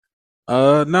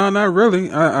No, not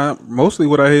really. I mostly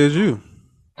what I hear is you.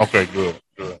 Okay, good,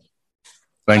 good.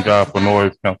 Thank God for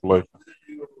noise cancellation.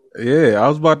 Yeah, I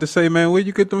was about to say, man, where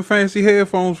you get them fancy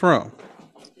headphones from?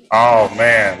 Oh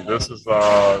man, this is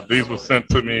these were sent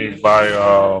to me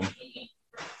by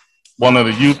one of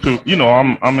the YouTube. You know,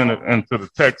 I'm into the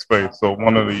tech space, so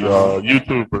one of the Uh huh.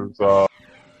 YouTubers.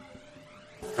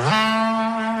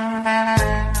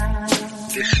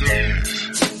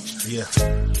 Yeah.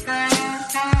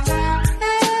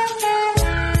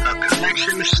 A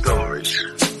collection of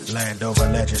stories. Landover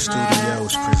Legend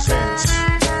Studios presents.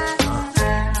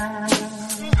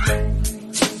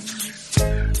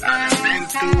 I've been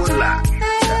through a lot.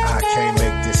 The I Can't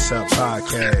Make This Up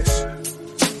podcast.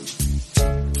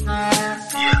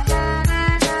 Yeah.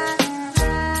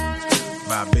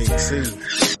 By Big C.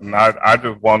 And I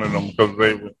just wanted them because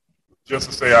they were just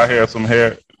to say I had some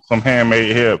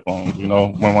handmade headphones. You know,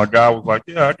 when my guy was like,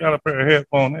 "Yeah, I got a pair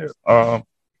of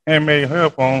handmade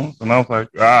headphones," and I was like,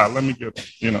 let me get them.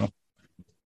 You know.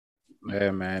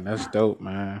 Yeah, man, that's dope,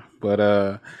 man. But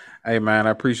hey, man,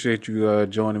 I appreciate you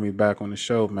joining me back on the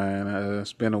show, man.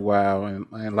 It's been a while,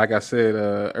 and like I said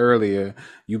earlier,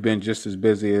 you've been just as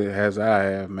busy as I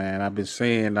have, man. I've been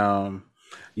seeing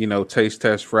Taste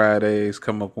Test Fridays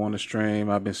come up on the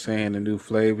stream. I've been seeing the new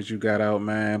flavors you got out,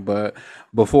 man. But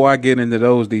before I get into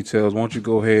those details, won't you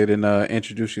go ahead and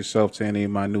introduce yourself to any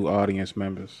of my new audience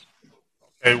members?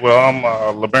 Hey, well, I'm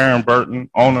LeBaron Burton,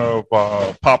 owner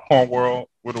of Popcorn World.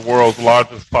 We're the world's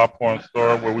largest popcorn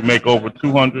store where we make over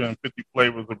 250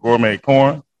 flavors of gourmet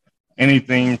corn.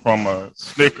 Anything from a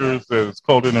Snickers that is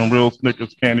coated in real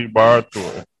Snickers candy bar to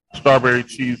a strawberry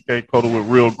cheesecake coated with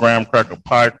real graham cracker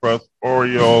pie crust,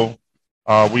 Oreo.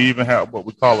 We even have what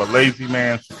we call a Lazy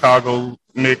Man Chicago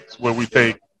mix where we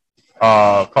take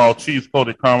called cheese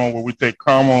coated caramel, where we take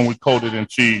caramel and we coat it in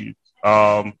cheese.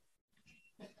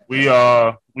 We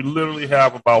literally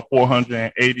have about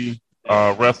 480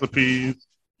 recipes,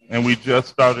 and we just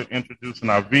started introducing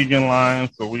our vegan line.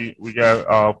 So we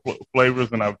got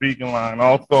flavors in our vegan line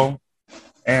also,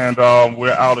 and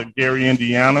we're out of Gary,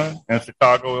 Indiana, and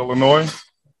Chicago, Illinois,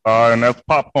 and that's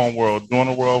Popcorn World, doing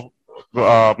the world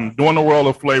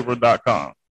of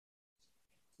flavor.com.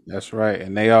 That's right,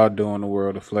 and they are doing the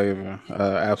world of flavor.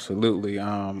 Absolutely.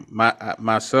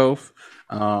 Myself,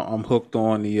 I'm hooked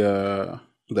on the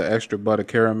extra butter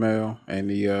caramel and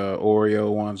the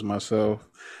Oreo ones myself,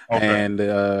 Okay. and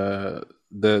the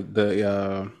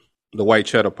white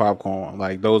cheddar popcorn.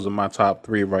 Like those are my top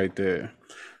three right there.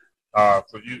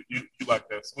 So you like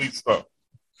that sweet stuff.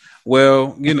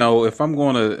 Well, if I'm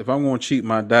gonna cheat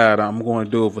my diet, I'm going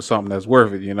to do it for something that's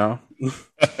worth it.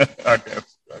 I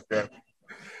guess.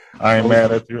 I ain't Most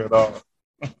mad at you at all.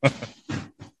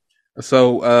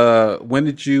 So, when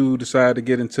did you decide to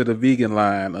get into the vegan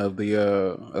line of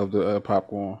the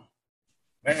popcorn?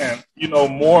 Man,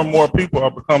 more and more people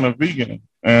are becoming vegan,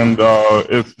 and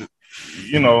it's a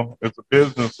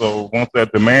business. So once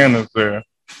that demand is there,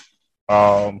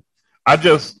 um, I've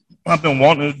been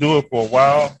wanting to do it for a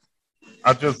while.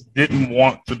 I just didn't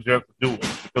want to just do it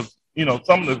because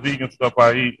some of the vegan stuff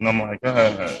I eat, and I'm like,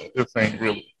 this ain't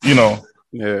really,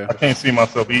 Yeah. I can't see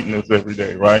myself eating this every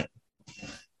day, right?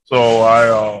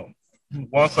 So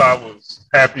once I was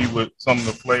happy with some of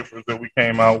the flavors that we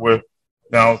came out with,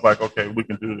 then I was like, okay, we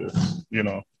can do this.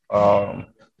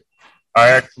 I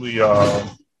actually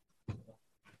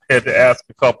had to ask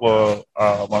a couple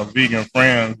of my vegan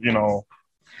friends, because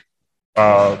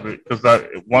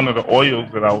one of the oils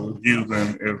that I was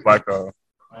using is like a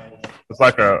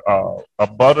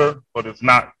butter, but it's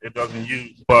not. It doesn't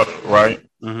use butter, right?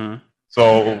 Mm-hmm.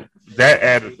 So that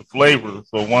added the flavor.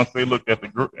 So once they looked at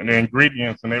the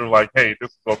ingredients and they were like, "Hey, this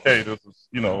is okay. This is,"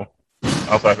 I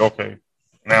was like, "Okay,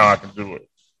 now I can do it."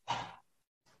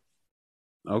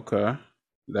 Okay.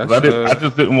 'Cause That's I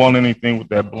just didn't want anything with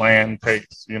that bland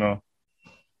taste.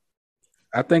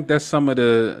 I think that's some of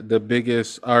the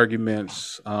biggest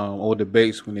arguments or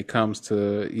debates when it comes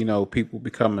to people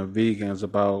becoming vegans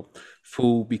about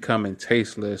food becoming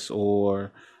tasteless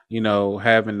or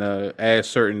having to add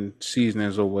certain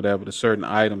seasonings or whatever to certain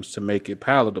items to make it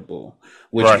palatable,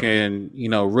 which Right, can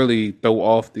really throw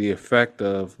off the effect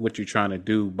of what you're trying to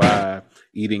do by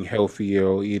eating healthier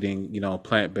or eating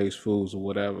plant-based foods or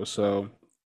whatever. So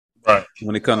right,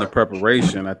 when it comes to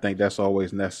preparation, I think that's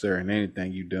always necessary in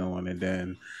anything you're doing. And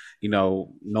then,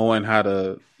 knowing how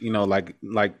to,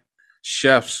 like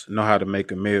chefs know how to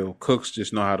make a meal, cooks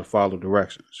just know how to follow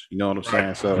directions. You know what I'm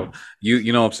right. saying? So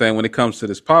you know what I'm saying? When it comes to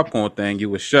this popcorn thing,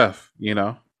 you a chef.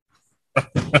 I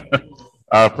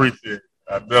appreciate it.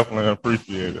 I definitely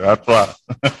appreciate it. I try.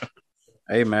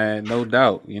 Hey man, no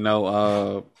doubt.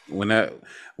 when that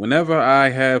whenever I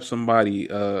have somebody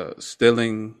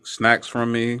stealing snacks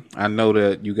from me, I know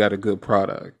that you got a good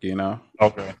product, you know?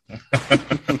 Okay.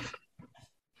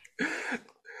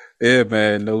 Yeah,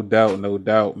 man, no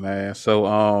doubt, man. So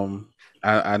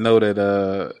I know that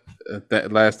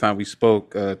that last time we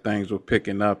spoke, things were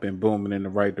picking up and booming in the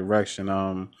right direction.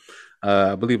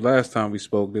 I believe last time we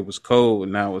spoke it was cold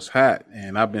and now it's hot.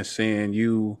 And I've been seeing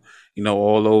you, you know,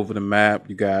 all over the map.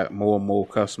 You got more and more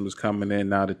customers coming in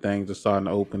now that things are starting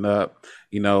to open up.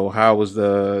 You know, how has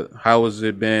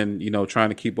it been, you know, trying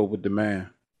to keep up with demand?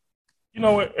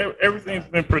 Everything's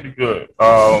been pretty good.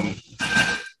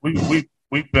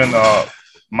 We've been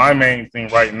my main thing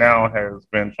right now has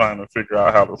been trying to figure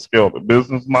out how to scale the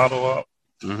business model up.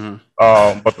 Mm-hmm.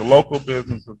 But the local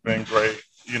business has been great.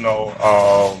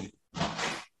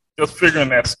 Just figuring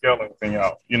that scaling thing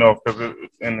out. Because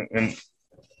and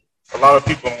a lot of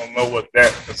people don't know what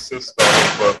that consists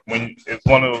of. But when it's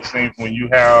one of those things when you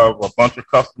have a bunch of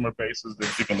customer bases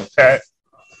that you can attack,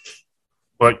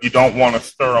 but you don't want to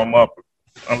stir them up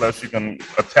unless you can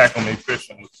attack them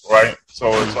efficiently, right?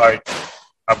 So it's like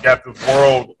I've got this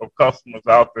world of customers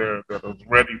out there that is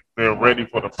ready. They're ready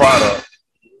for the product,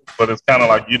 but it's kind of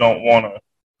like you don't want to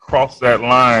cross that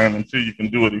line until you can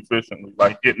do it efficiently,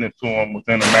 like getting it to them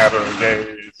within a matter of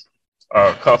days,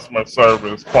 customer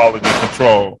service, quality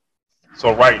control.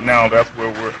 So right now, that's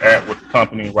where we're at with the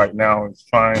company right now, is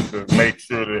trying to make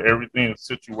sure that everything is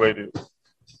situated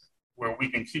where we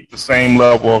can keep the same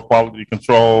level of quality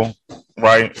control,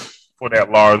 right, for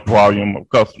that large volume of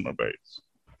customer base.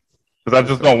 Because I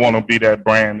just don't want to be that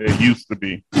brand it used to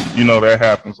be. That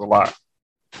happens a lot.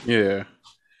 Yeah.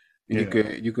 You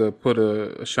could put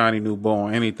a shiny new bow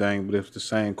on anything, but if it's the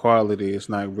same quality, it's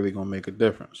not really gonna make a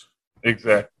difference.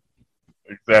 Exactly.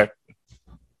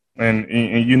 And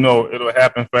it'll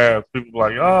happen fast. People are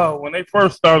like, oh, when they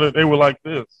first started, they were like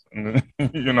this, and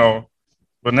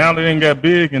but now they ain't got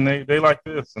big and they like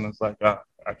this, and it's like I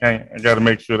got to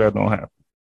make sure that don't happen.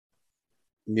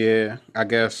 Yeah, I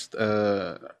guess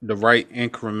the right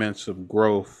increments of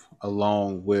growth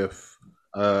along with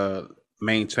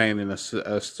maintaining a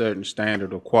certain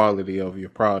standard of quality of your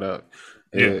product.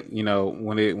 Yeah.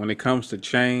 When it comes to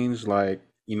change, like,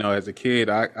 as a kid,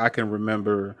 I can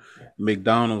remember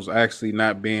McDonald's actually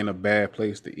not being a bad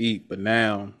place to eat, but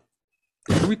now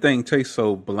everything tastes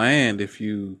so bland. If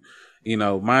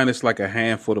minus like a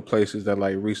handful of places that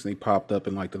like recently popped up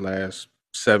in like the last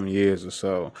 7 years or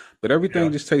so, but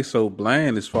everything just tastes so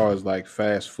bland as far as like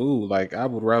fast food. Like I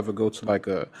would rather go to like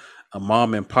a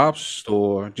mom and pop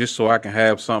store just so I can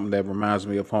have something that reminds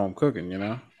me of home cooking.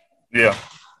 Yeah.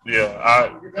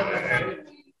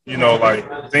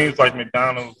 Like things like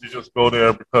McDonald's, you just go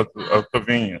there because of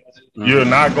convenience. Mm-hmm. You're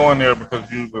not going there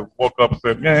because you woke up and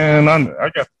said, man, I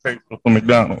got to taste for some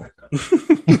McDonald's.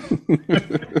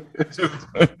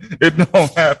 It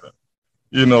don't happen,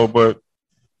 but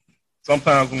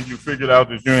sometimes when you figure out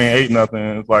that you ain't ate nothing,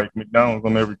 it's like McDonald's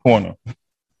on every corner.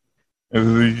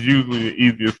 It's usually the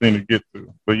easiest thing to get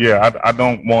to. But yeah, I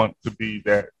don't want to be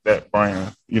that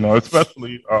brand,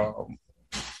 especially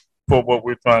for what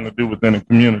we're trying to do within the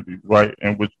community, right,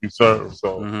 in which we serve.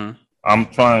 So I'm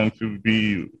trying to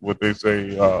be what they say,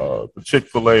 the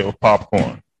Chick-fil-A of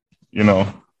popcorn,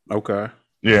 Okay.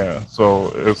 Yeah,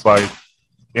 so it's like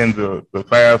in the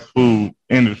fast food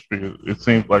industry, it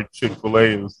seems like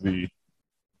Chick-fil-A is the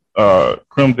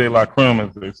creme de la creme,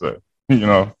 as they say,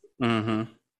 Mm-hmm.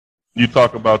 You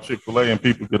talk about Chick-fil-A and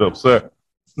people get upset.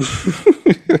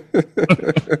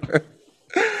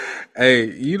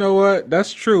 Hey, you know what?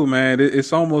 That's true, man.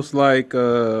 It's almost like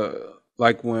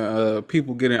when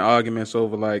people get in arguments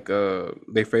over like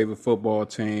their favorite football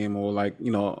team or like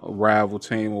a rival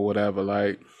team or whatever.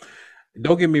 Like,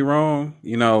 don't get me wrong.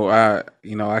 I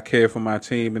care for my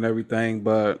team and everything,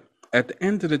 but at the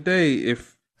end of the day,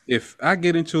 if I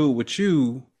get into it with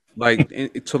you, like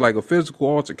to like a physical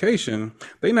altercation,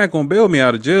 they not gonna bail me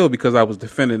out of jail because I was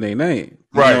defending their name.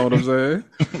 You know what I'm saying?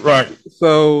 Right.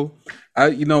 So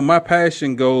my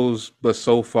passion goes but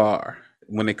so far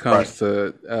when it comes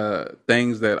to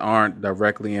things that aren't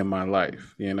directly in my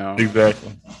life,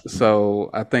 Exactly. So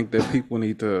I think that people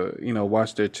need to,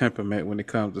 watch their temperament when it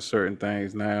comes to certain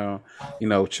things. Now,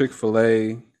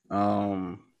 Chick-fil-A,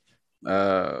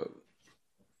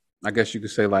 I guess you could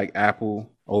say like Apple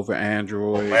over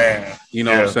Android. Oh, man. What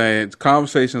I'm saying? It's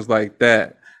conversations like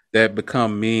that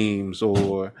become memes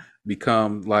or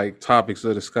become like topics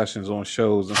of discussions on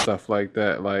shows and stuff like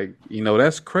that. Like,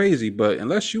 that's crazy. But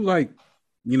unless you like,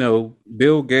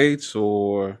 Bill Gates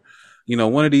or,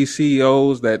 one of these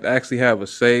CEOs that actually have a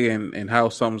say in how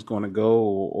something's going to go,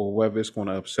 or whether it's going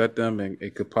to upset them and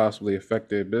it could possibly affect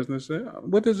their business,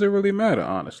 what does it really matter,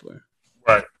 honestly?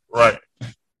 Right, right,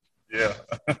 yeah.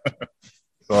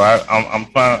 So I'm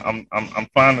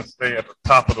trying to stay at the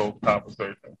top of those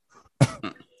conversations.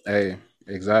 Hey,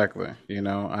 exactly.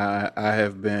 I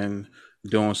have been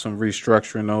doing some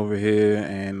restructuring over here,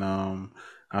 and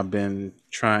I've been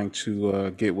trying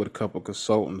to get with a couple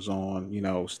consultants on,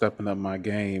 stepping up my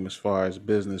game as far as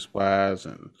business wise,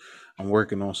 and I'm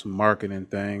working on some marketing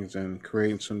things and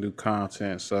creating some new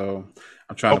content. So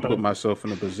I'm trying to put Okay. myself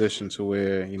in a position to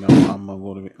where, I'm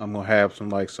gonna have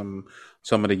some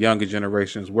of the younger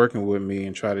generations working with me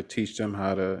and try to teach them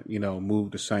how to,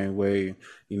 move the same way,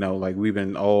 like we've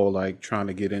been all like trying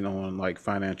to get in on like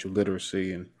financial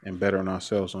literacy and bettering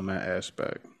ourselves on that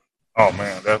aspect. Oh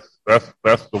man, that's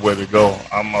the way to go.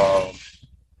 I'm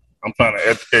trying to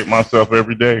educate myself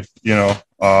every day.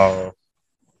 Trying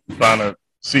to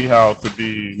see how to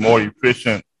be more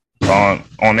efficient on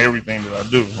everything that I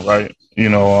do. Right.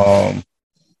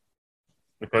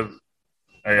 Because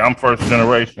hey, I'm first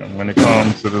generation when it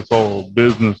comes to this whole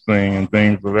business thing and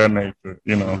things of that nature.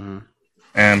 Mm-hmm.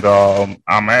 And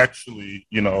I'm actually,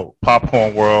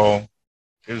 Popcorn World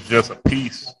is just a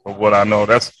piece of what I know.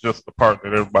 That's just the part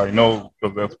that everybody knows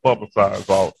because that's publicized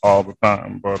all the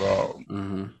time. But,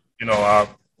 Mm-hmm. Our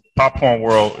Popcorn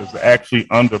World is actually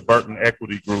under Burton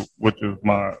Equity Group, which is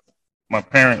my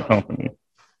parent company.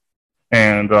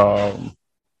 And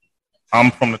I'm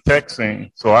from the tech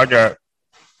scene. So I got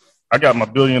my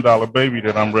 $1 billion baby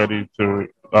that I'm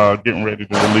getting ready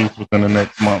to release within the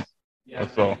next month.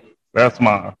 So that's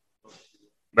my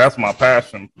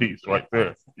passion piece right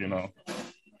there.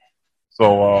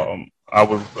 So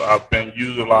I've been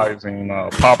utilizing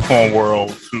Popcorn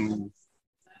World to,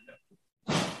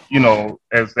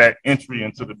 as that entry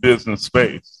into the business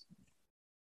space.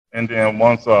 And then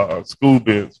once School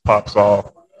Biz pops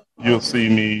off, you'll see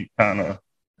me kind of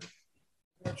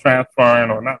transferring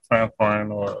or not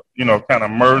transferring or, kind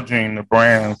of merging the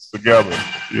brands together,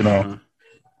 Mm-hmm.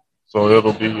 So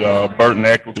it'll be Burton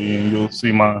Equity, and you'll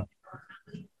see my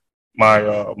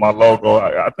logo.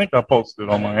 I think I posted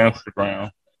on my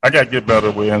Instagram. I got to get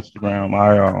better with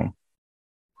Instagram.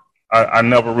 I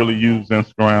never really used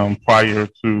Instagram prior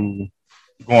to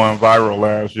going viral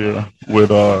last year with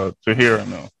Tahir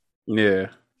and them. Yeah.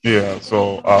 Yeah,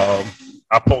 so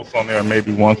I post on there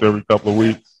maybe once every couple of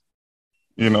weeks,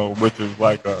 which is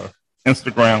like a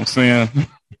Instagram sin.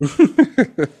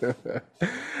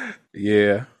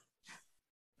 Yeah.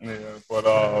 Yeah, but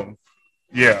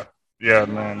yeah,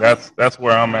 man, that's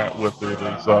where I'm at with it.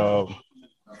 Is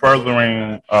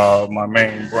furthering my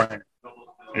main brand.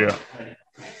 Yeah.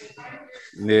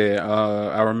 Yeah,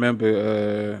 I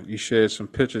remember you shared some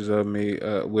pictures of me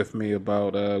with me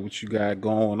about what you got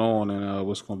going on and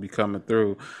what's going to be coming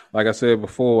through. Like I said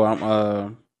before,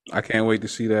 I can't wait to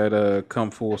see that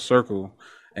come full circle,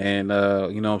 and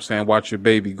what I'm saying, watch your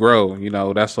baby grow.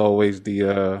 That's always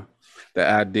the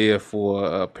idea for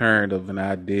a parent of an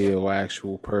idea or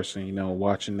actual person.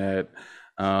 Watching that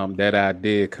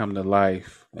idea come to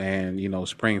life and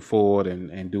spring forward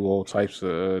and do all types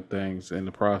of things in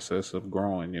the process of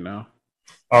growing.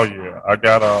 Oh yeah, I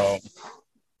got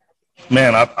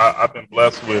man, I've been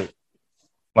blessed with,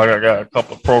 like, I got a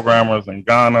couple of programmers in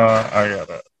Ghana. I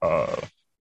got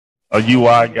a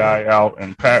UI guy out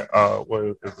in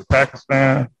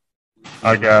Pakistan.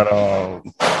 I got a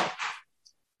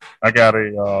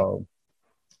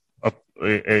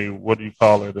what do you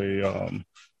call it, a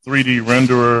 3D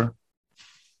renderer.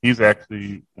 He's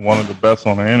actually one of the best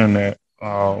on the internet.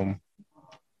 A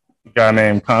guy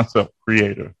named Concept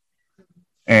Creator,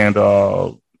 and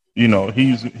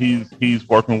he's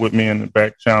working with me in the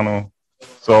back channel.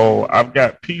 So I've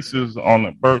got pieces on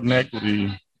the Burton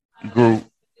Equity Group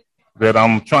that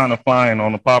I'm trying to find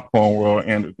on the Popcorn World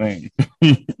end of things.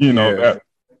 Yeah.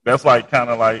 That's like kind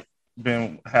of like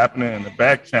been happening in the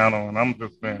back channel, and I'm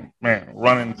just been, man,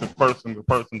 running to person to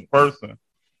person to person,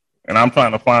 and I'm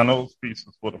trying to find those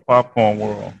pieces for the Popcorn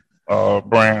World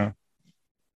brand.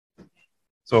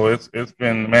 So it's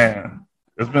been, man,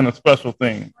 it's been a special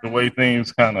thing. The way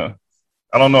things kind of,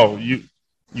 I don't know, you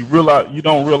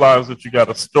don't realize that you got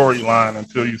a storyline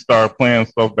until you start playing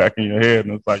stuff back in your head,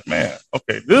 and it's like, man,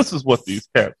 okay, this is what these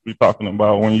cats be talking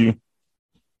about when you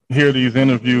hear these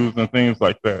interviews and things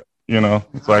like that.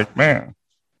 It's like, man,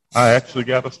 I actually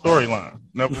got a storyline.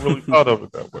 Never really thought of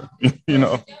it that way.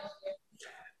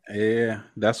 Yeah,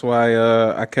 that's why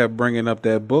I kept bringing up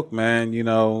that book, man.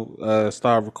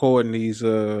 Start recording these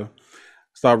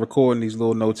start recording these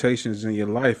little notations in your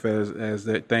life as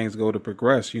that things go to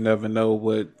progress. You never know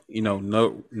what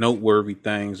noteworthy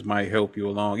things might help you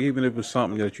along, even if it's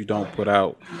something that you don't put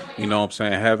out. You know what I'm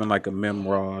saying? Having like a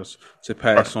memoirs to Right.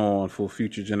 pass on for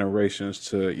future generations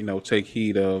to take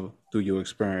heed of through your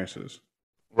experiences.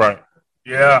 Right.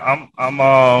 Yeah,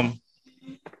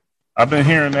 I've been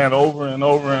hearing that over and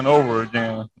over and over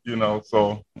again,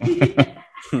 so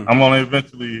I'm gonna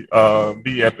eventually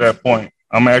be at that point.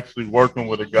 I'm actually working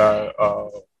with a guy,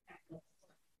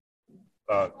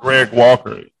 Greg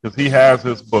Walker, because he has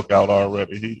his book out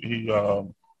already.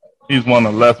 He's one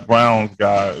of Les Brown's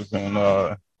guys,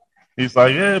 and he's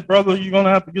like, "Yeah, brother, you're gonna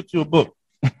have to get you a book."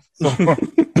 So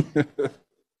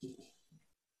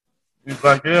he's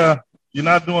like, "Yeah, you're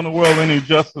not doing the world any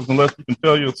justice unless you can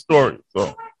tell your story."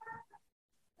 So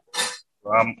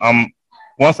I'm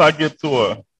once I get to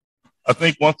a, I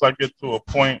think once I get to a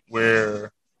point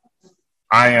where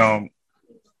I am,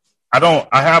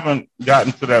 I haven't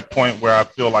gotten to that point where I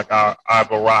feel like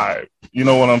I've arrived. You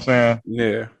know what I'm saying?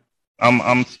 Yeah.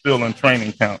 I'm still in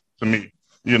training camp to me.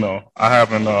 I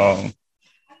haven't,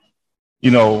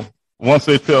 you know, once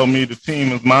they tell me the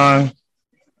team is mine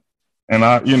and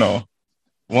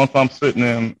once I'm sitting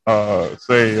in,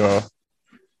 say,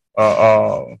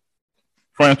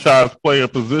 franchise player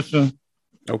position,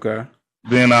 Okay.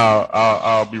 then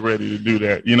I'll be ready to do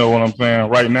that. You know what I'm saying?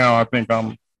 Right now, I think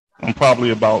I'm probably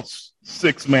about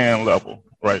 6-man level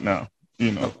right now.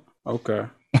 Okay.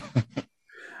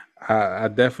 I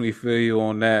definitely feel you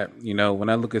on that. When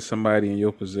I look at somebody in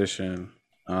your position,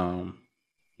 not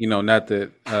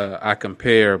that I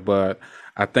compare, but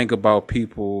I think about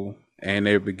people and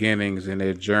their beginnings and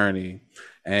their journey.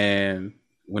 And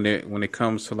when it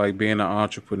comes to like being an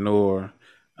entrepreneur,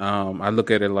 I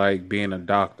look at it like being a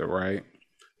doctor, right?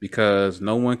 Because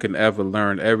no one can ever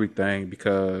learn everything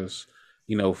because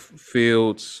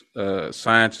fields,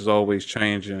 science is always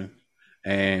changing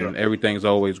Yeah, and everything's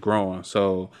always growing.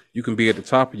 So you can be at the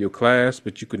top of your class,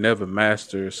 but you could never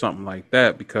master something like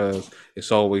that because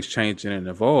it's always changing and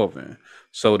evolving.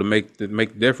 So to make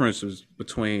differences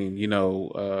between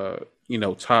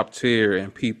top tier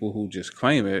and people who just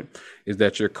claim it is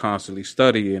that you're constantly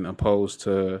studying opposed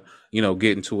to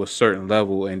getting to a certain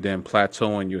level and then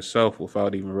plateauing yourself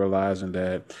without even realizing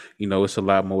that it's a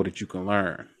lot more that you can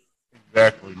learn.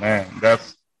 exactly, man.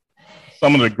 That's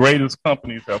some of the greatest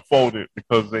companies have folded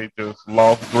because they just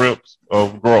lost grips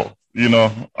of growth.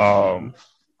 Hmm.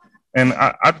 And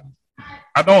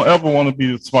I don't ever want to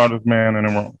be the smartest man in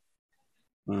the room.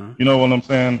 Hmm. You know what I'm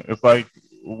saying? It's like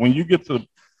when you get to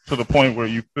the point where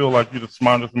you feel like you're the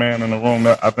smartest man in the room,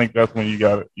 I think that's when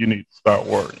you need to start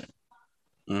worrying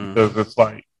because Hmm. it's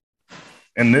like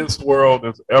in this world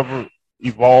that's ever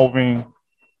evolving,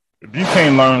 if you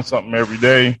can't learn something every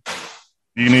day,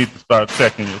 you need to start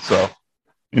checking yourself.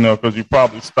 Because you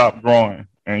probably stopped growing.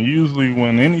 And usually,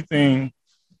 when anything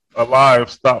alive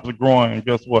stops growing,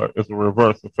 guess what? It's a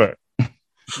reverse effect.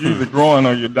 You're either growing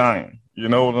or you're dying. You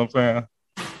know what I'm saying?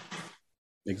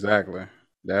 Exactly.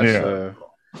 That's Yeah, uh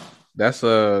that's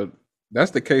uh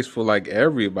that's the case for like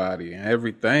everybody and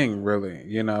everything really.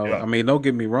 yeah, I mean, don't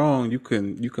get me wrong, you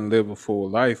can live a full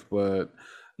life, but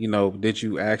did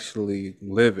you actually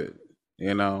live it?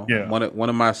 yeah, One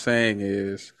of my saying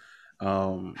is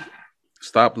um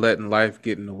stop letting life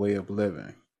get in the way of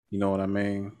living. You know what I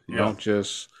mean? yeah, Don't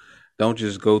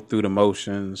just go through the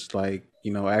motions. Like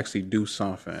actually do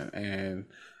something, and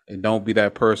don't be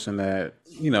that person that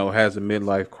has a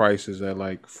midlife crisis at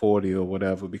like 40 or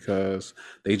whatever because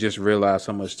they just realize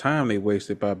how much time they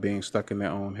wasted by being stuck in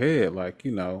their own head. Like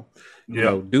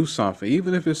yeah. do something,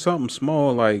 even if it's something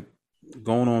small like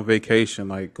going on vacation,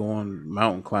 like going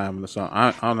mountain climbing or something.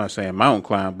 I'm not saying mountain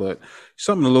climb, but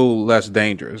something a little less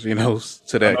dangerous, to I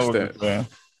that know what you're extent. saying.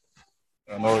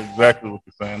 I know exactly what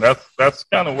you're saying. That's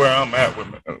kind of where I'm at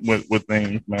with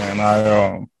things,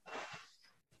 man.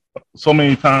 So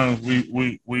many times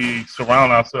we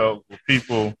surround ourselves with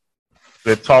people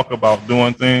that talk about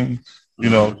doing things.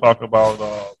 Hmm. Talk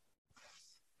about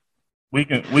we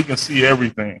can see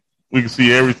everything. We can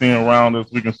see everything around us.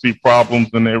 We can see problems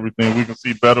and everything. We can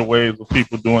see better ways of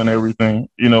people doing everything.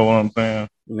 You know what I'm saying?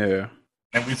 Yeah.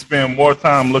 And we spend more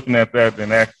time looking at that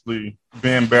than actually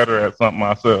being better at something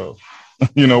ourselves.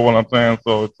 You know what I'm saying?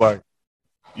 So it's like,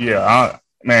 yeah,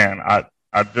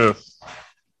 I just,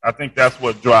 I think that's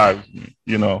what drives me.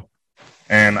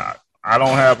 And I don't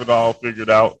have it all figured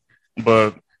out,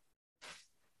 but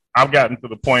I've gotten to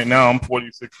the point now. I'm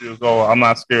 46 years old. I'm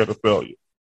not scared of failure.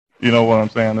 You know what I'm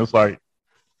saying? It's like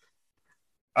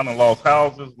I done lost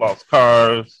houses, lost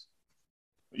cars.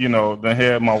 Then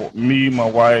had my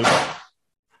wife.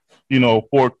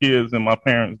 4 kids in my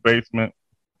parents' basement.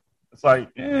 It's like,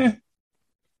 you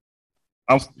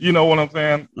know what I'm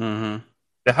saying? Mm-hmm.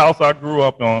 The house I grew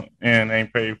up on and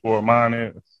ain't paid for. Mine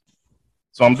is.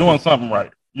 So I'm doing something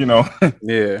right.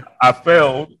 Yeah. I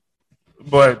failed,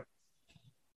 but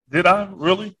did I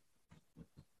really?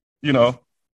 Did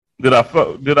I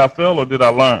fail or did I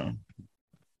learn?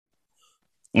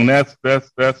 And that's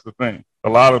the thing. A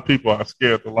lot of people are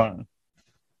scared to learn.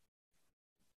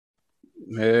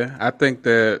 Yeah, I think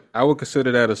that I would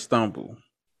consider that a stumble.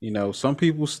 Some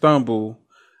people stumble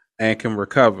and can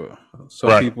recover.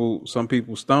 Right. Some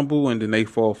people stumble and then they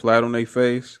fall flat on their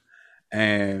face,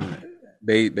 and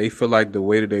they feel like the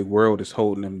weight of their world is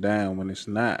holding them down when it's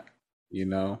not.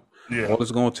 Yeah. All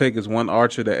it's gonna take is one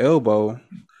arch of the elbow,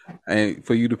 and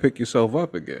for you to pick yourself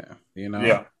up again.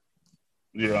 Yeah.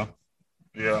 Yeah.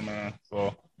 Yeah, man.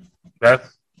 So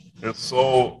it's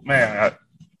so, man.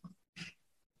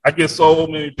 I get so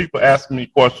many people asking me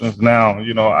questions now.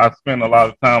 I spend a lot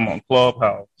of time on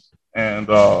Clubhouse, and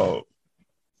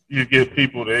you get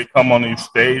people, they come on these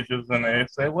stages and they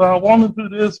say, well, I want to do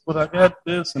this, but I got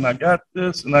this and I got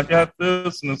this and I got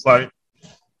this. And it's like,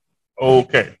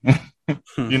 okay,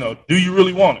 do you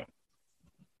really want it?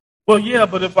 Well, yeah,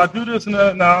 but if I do this and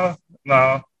that,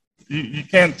 no, you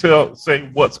can't say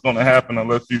what's going to happen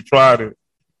unless you tried it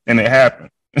and it happened.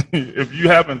 If you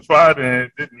haven't tried it and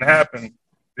it didn't happen,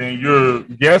 then you're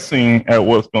guessing at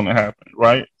what's going to happen,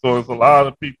 right? So there's a lot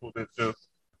of people that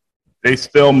they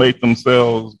stalemate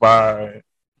themselves by,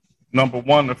 number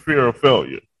one, the fear of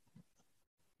failure,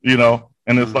 and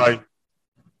it's like,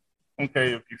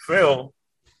 okay, if you fail,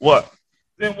 what?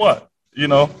 Then what?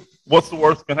 What's the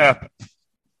worst can happen?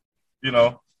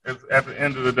 It's at the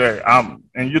end of the day,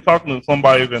 and you're talking to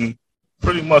somebody that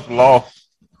pretty much lost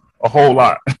a whole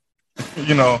lot,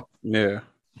 Yeah.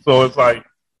 So it's like,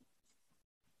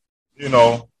 it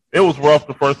was rough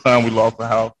the first time we lost a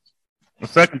house. The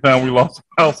second time we lost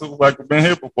a house, it was like we've been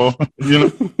here before,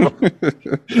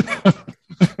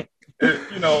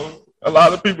 a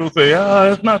lot of people say,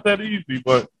 it's not that easy,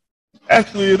 but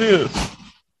actually it is.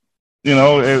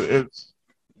 It's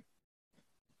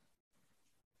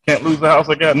can't lose the house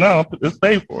I got now. It's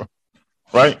paid for,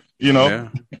 right? Yeah.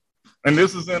 And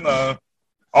this is in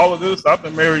all of this. I've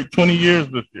been married 20 years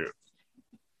this year,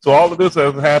 so all of this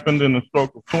has happened in the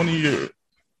stroke of 20 years,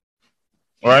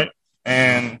 right?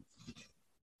 And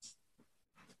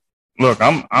look,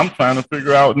 I'm trying to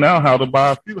figure out now how to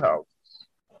buy a few houses,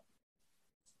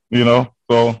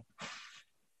 So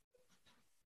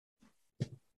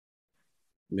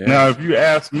now, if you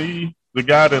ask me, the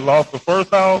guy that lost the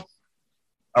first house,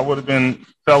 I would have been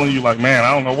telling you like, man,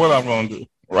 I don't know what I'm going to do,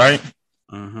 right?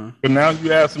 Mm-hmm. But now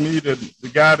you ask me that the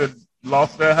guy that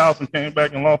lost that house and came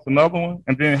back and lost another one,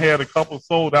 and then had a couple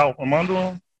sold out from under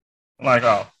him, I'm like,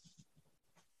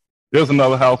 there's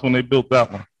another house when they built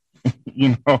that one,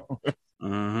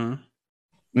 Mm-hmm.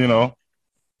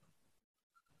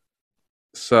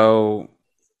 So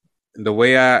the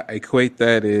way I equate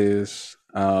that is,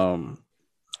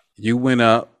 you went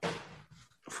up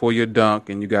for your dunk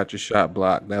and you got your shot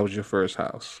blocked. That was your first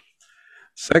house.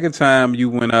 Second time you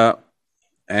went up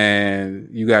and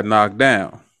you got knocked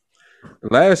down. The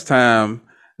last time,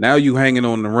 now you hanging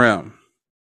on the rim.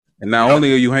 And not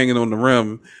only are you hanging on the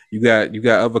rim, you got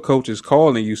other coaches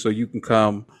calling you so you can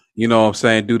come, do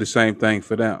the same thing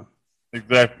for them.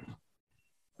 Exactly.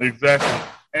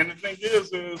 And the thing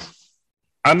is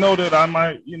I know that I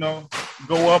might,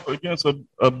 go up against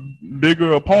a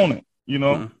bigger opponent,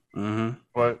 Mm-hmm.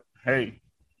 But hey,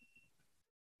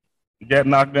 you got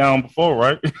knocked down before,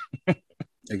 right?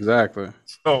 Exactly.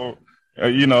 So,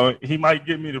 he might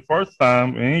get me the first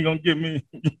time, and he ain't gonna get me.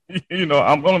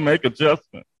 I'm gonna make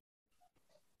adjustments.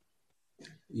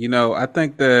 I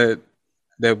think that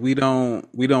we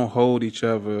don't hold each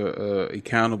other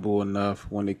accountable enough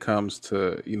when it comes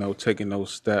to taking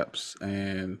those steps,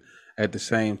 and at the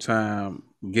same time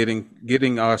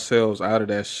getting ourselves out of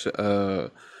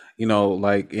that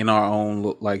like in our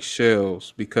own like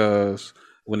shells, because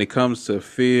when it comes to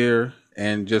fear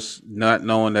and just not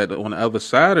knowing that on the other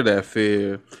side of that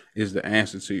fear is the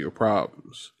answer to your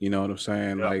problems. You know what I'm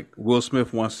saying? Yeah. Like Will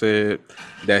Smith once said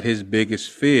that his biggest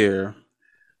fear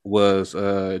was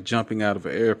jumping out of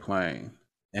an airplane,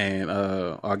 and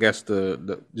I guess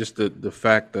the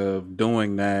fact of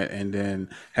doing that and then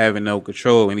having no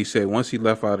control. And he said once he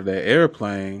left out of that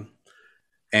airplane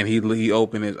and he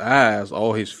opened his eyes,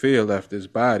 all his fear left his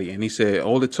body. And he said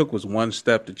all it took was one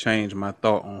step to change my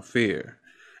thought on fear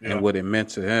and what it meant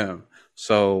to him.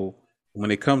 So when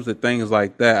it comes to things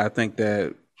like that, I think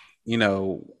that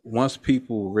once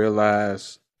people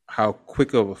realize how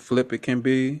quick of a flip it can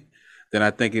be, then I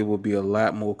think it will be a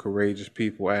lot more courageous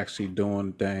people actually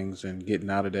doing things and getting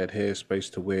out of that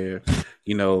headspace to where,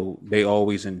 they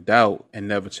always in doubt and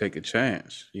never take a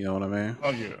chance. You know what I mean?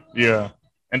 Oh yeah, yeah.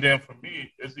 And then for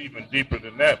me, it's even deeper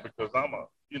than that because I'm a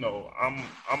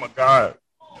God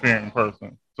fearing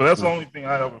person. So that's the only thing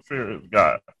I ever fear is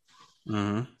God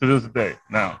Mm-hmm. to this day.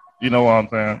 Now, you know what I'm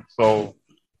saying? So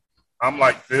I'm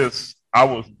like this. I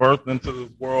was birthed into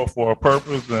this world for a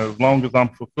purpose, and as long as I'm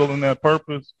fulfilling that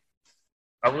purpose,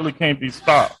 I really can't be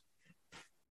stopped.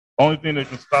 Only thing that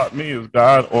can stop me is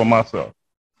God or myself.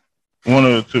 One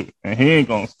of the two. And he ain't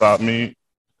gonna stop me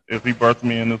if he birthed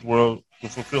me in this world to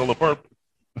fulfill a purpose.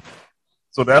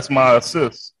 So that's my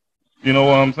assist. You know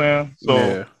what I'm saying? So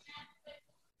Yeah.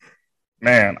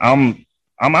 man, I'm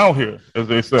out here, as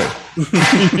they say.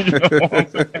 You know what I'm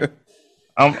saying?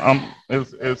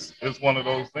 It's one of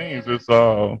those things. I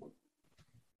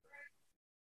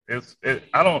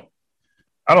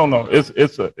don't know.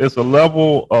 It's a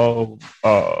level of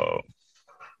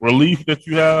relief that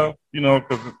you have,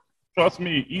 because trust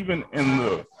me, even in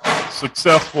the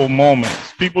successful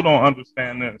moments, people don't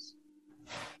understand this.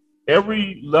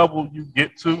 Every level you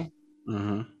get to,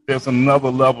 Mm-hmm. there's another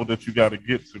level that you got to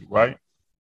get to, right?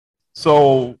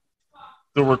 So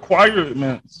the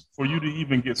requirements for you to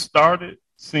even get started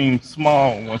seem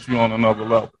small once you're on another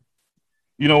level.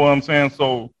 You know what I'm saying?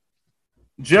 So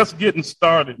just getting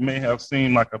started may have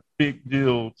seemed like a big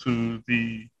deal to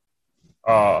the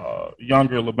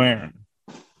younger LeBaron,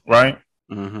 right?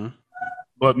 Mm-hmm.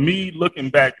 But me looking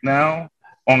back now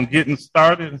on getting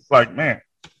started, it's like, man,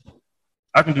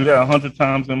 I can do that 100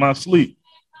 times in my sleep,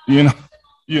 you know,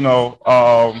 you know.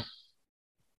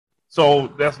 So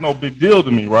that's no big deal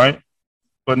to me, right?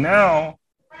 But now,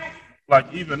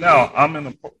 like even now, I'm in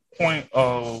the point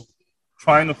of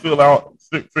trying to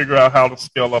figure out how to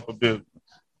scale up a business.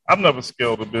 I've never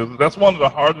scaled a business. That's one of the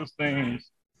hardest things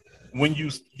when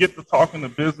you get to talking to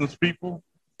business people.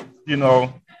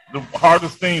 The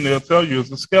hardest thing they'll tell you is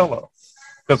to scale up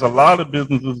because a lot of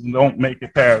businesses don't make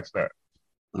it past that.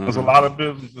 Mm-hmm. There's a lot of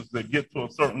businesses that get to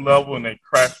a certain level and they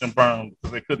crash and burn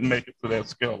because they couldn't make it to that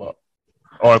scale up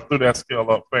or through that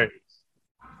scale up phase.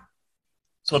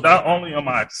 So not only am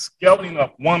I scaling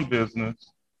up one business,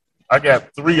 I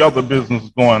got 3 other businesses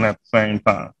going at the same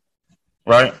time,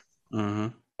 right? Mm-hmm.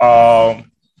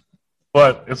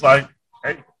 But it's like,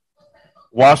 hey,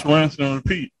 wash, rinse, and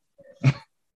repeat.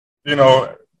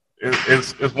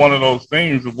 It's one of those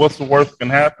things. What's the worst can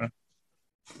happen?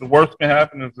 The worst can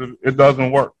happen is it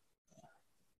doesn't work.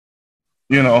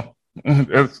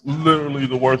 It's literally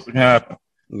the worst that can happen.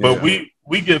 Yeah. But we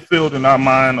get filled in our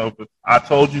mind of I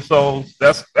told you so.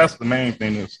 That's the main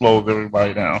thing that slows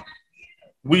everybody down.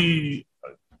 We,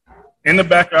 in the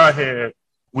back of our head,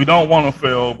 we don't want to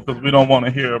fail because we don't want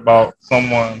to hear about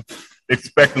someone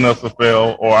expecting us to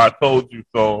fail or I told you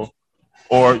so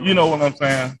or you know what I'm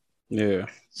saying? Yeah.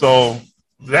 So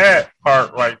that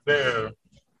part right there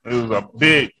is a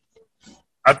big,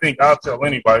 I think I'll tell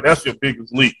anybody, that's your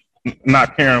biggest leak,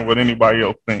 not caring what anybody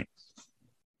else thinks.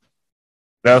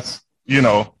 That's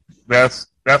the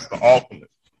ultimate.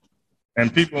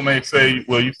 And people may say,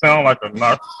 well, you sound like a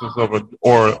narcissist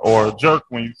or a jerk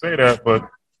when you say that, but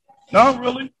not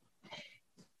really.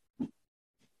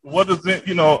 What does it,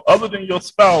 other than your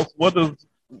spouse, what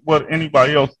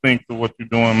anybody else thinks of what you're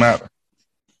doing matter?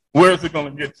 Where is it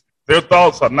going to get you? Their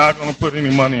thoughts are not going to put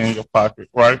any money in your pocket,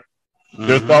 right? Mm-hmm.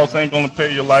 Their thoughts ain't going to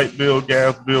pay your light bill,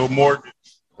 gas bill, mortgage,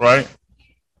 right?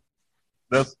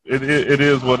 It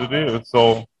is what it is.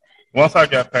 So once I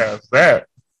got past that,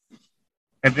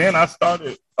 and then I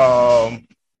started,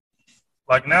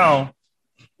 like now,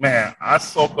 man, I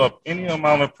soak up any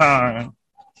amount of time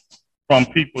from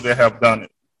people that have done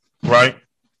it, right?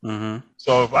 Mm-hmm.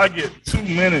 So if I get 2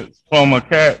 minutes from a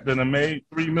cat that made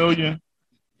 $3 million,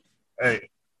 hey,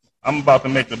 I'm about to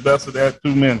make the best of that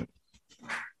 2 minutes.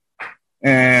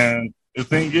 And the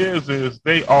thing is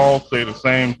they all say the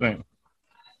same thing.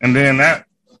 And then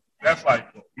that's like,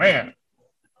 man,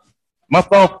 my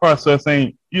thought process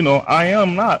ain't, I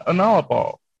am not a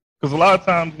know-it-all. Because a lot of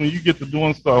times when you get to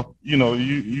doing stuff,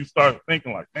 you start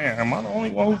thinking like, man, am I the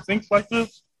only one who thinks like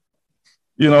this?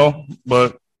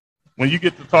 But when you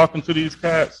get to talking to these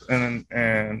cats and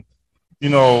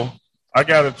I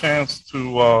got a chance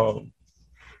to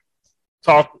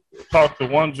talk to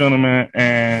one gentleman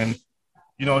and,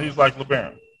 he's like,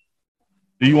 LeBaron,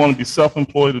 do you want to be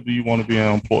self-employed or do you want to be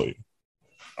an employee?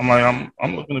 I'm like,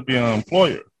 I'm looking to be an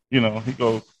employer. He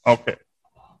goes, okay.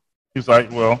 He's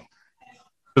like, well,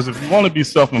 because if you want to be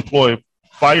self-employed,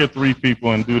 fire 3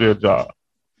 people and do their job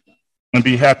and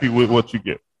be happy with what you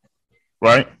get,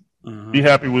 right? Mm-hmm. Be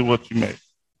happy with what you make.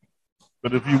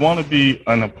 But if you want to be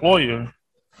an employer,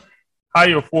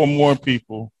 hire 4 more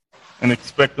people and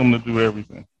expect them to do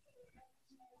everything.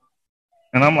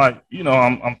 And I'm like,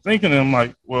 I'm thinking, I'm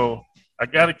like, well, I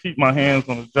got to keep my hands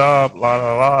on the job, la,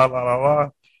 la, la, la, la, la.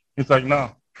 He's like,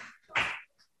 no,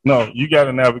 you got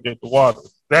to navigate the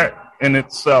waters. That in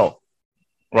itself,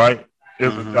 right,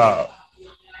 is a job.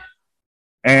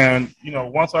 And,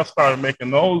 once I started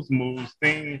making those moves,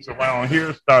 things around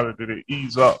here started to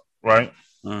ease up, right?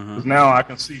 Because now I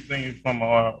can see things from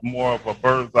more of a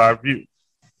bird's eye view.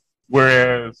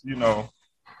 Whereas,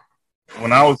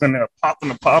 when I was in there popping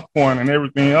the popcorn and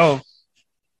everything else,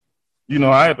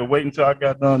 I had to wait until I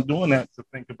got done doing that to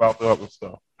think about the other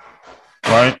stuff,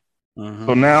 right?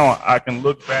 So now I can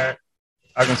look back,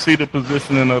 I can see the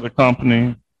positioning of the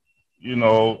company,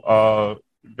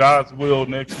 God's will,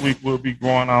 next week we'll be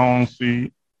growing our own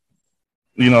seed,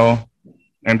 and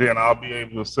then I'll be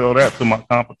able to sell that to my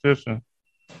competition.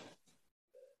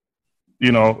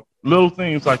 Little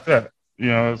things like that.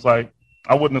 It's like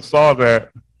I wouldn't have saw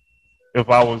that if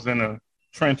I was in the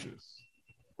trenches,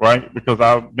 right? Because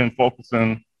I've been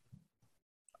focusing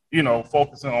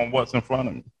on what's in front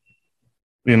of me.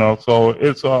 So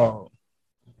it's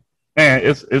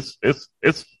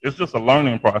it's just a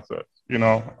learning process.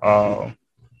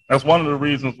 That's one of the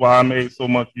reasons why I made so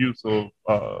much use of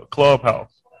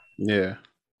Clubhouse. Yeah.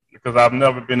 Because I've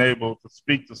never been able to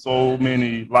speak to so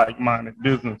many like-minded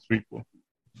business people.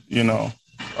 I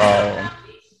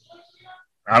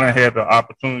done had the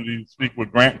opportunity to speak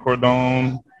with Grant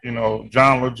Cardone,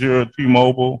 John Legere at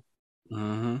T-Mobile,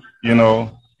 and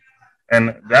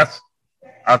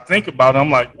I think about it, I'm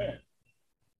like, man,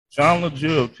 John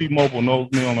Legere of T-Mobile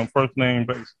knows me on a first name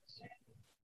basis.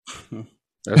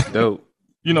 That's dope.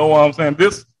 You know what I'm saying?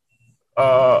 This,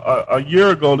 a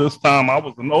year ago this time, I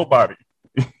was a nobody.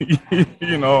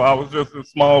 I was just a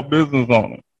small business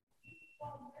owner.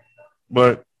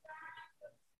 But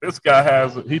this guy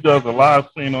he does a live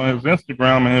stream on his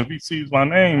Instagram, and if he sees my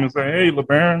name and say, hey,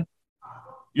 LeBaron,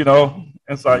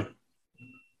 it's like,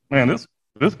 man, this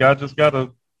guy just got a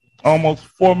almost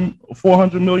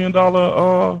 $400 million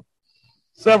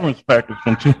severance package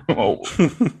from T-Mobile.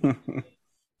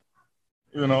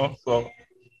 So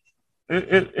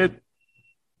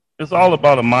it's all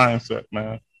about a mindset,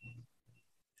 man.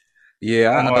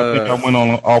 Yeah, I think I went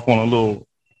off on a little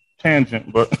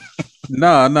tangent, but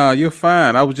no, you're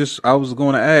fine. I was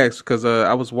going to ask because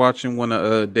I was watching one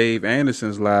of Dave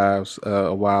Anderson's lives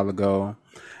a while ago,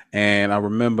 and I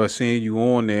remember seeing you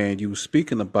on there, and you were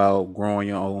speaking about growing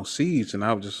your own seeds, and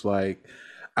I was just like,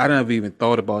 I never even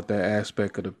thought about that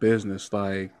aspect of the business,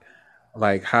 like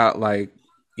how,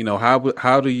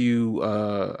 how do you?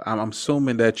 I'm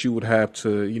assuming that you would have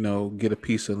to, get a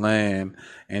piece of land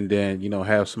and then,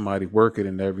 have somebody work it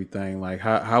and everything. Like,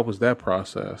 how was that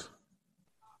process?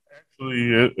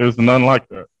 Actually, it's none like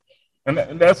that. And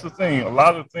that's the thing. A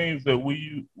lot of things that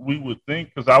we would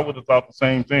think, because I would have thought the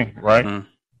same thing, right?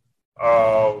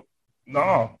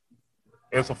 No,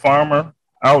 it's a farmer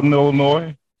out in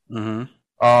Illinois who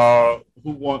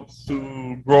wants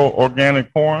to grow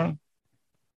organic corn.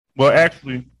 Well,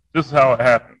 actually, this is how it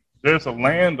happened. There's a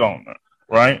landowner,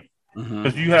 right?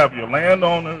 Because you have your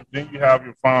landowner, then you have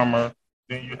your farmer,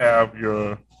 then you have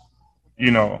your,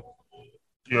 your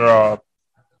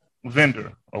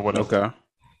vendor or whatever. Okay.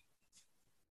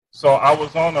 So I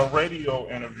was on a radio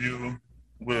interview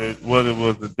with what it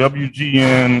was, the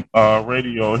WGN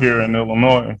radio here in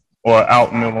Illinois or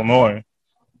out in Illinois.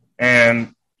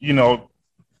 And,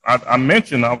 I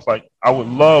mentioned, I was like, I would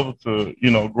love to,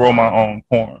 grow my own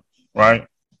corn, right?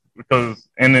 Because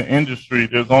in the industry,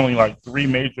 there's only like 3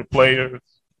 major players.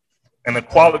 And the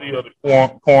quality of the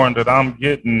corn that I'm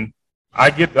getting,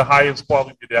 I get the highest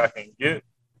quality that I can get,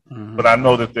 but I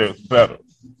know that there's better,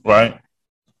 right?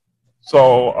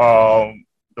 So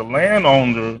the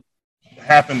landowner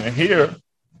happened to hear,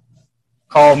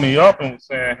 called me up and was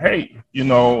saying, hey,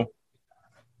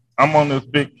 I'm on this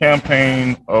big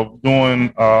campaign of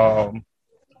doing,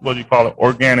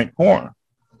 organic corn.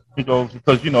 He goes,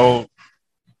 because,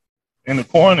 in the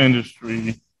corn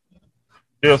industry,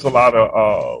 there's a lot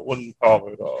of,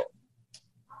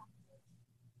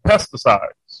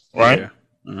 pesticides, right?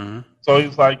 Yeah. So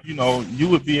he's like, you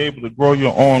would be able to grow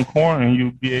your own corn and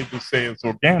you'd be able to say it's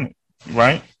organic,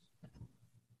 right?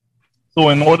 So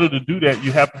in order to do that,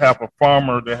 you have to have a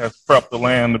farmer that has prepped the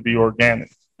land to be organic.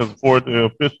 Because for it to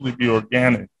officially be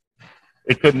organic,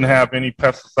 it couldn't have any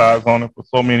pesticides on it for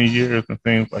so many years and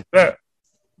things like that.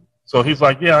 So he's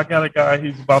like, yeah, I got a guy,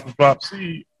 he's about to drop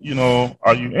seed,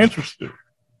 are you interested?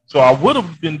 So I would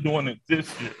have been doing it this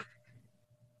year,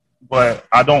 but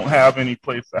I don't have any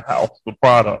place to house the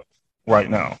product. right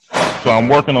now. So I'm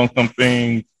working on some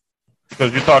things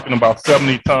because you're talking about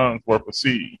 70 tons worth of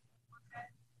seed.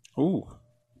 Ooh.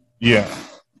 Yeah.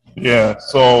 Yeah.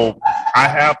 So I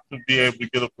have to be able to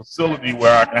get a facility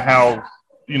where I can house,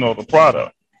 the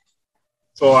product.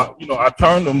 So, I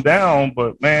turned him down,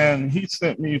 but, man, he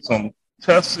sent me some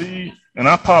test seed, and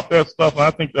I popped that stuff, and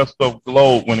I think that stuff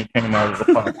glowed when it came out of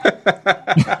the pot.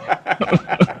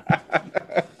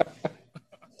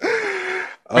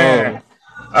 Man,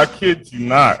 I kid you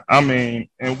not. I mean,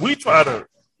 and we try to,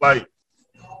 I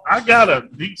got a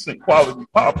decent quality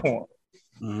popcorn.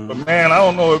 Mm-hmm. But, man, I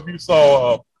don't know if you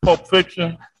saw Pulp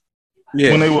Fiction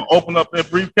when they would open up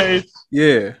that briefcase.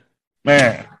 Yeah.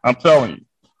 Man, I'm telling you.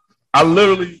 I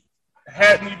literally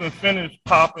hadn't even finished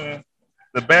popping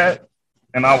the bat,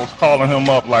 and I was calling him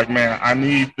up like, man, I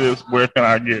need this. Where can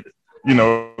I get it?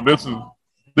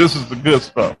 This is the good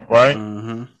stuff, right?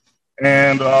 Mm-hmm.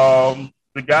 And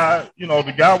the guy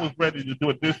was ready to do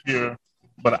it this year,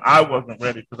 but I wasn't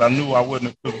ready because I knew I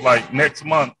wouldn't. Because next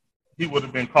month, he would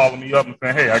have been calling me up and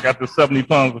saying, hey, I got this 70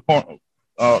 tons of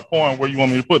corn. Where you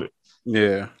want me to put it?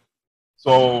 Yeah.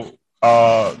 So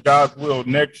God's will,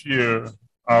 next year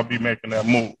I'll be making that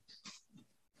move.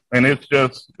 And it's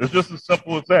just as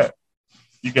simple as that.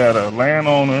 You got a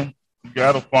landowner, you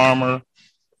got a farmer.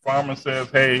 The farmer says,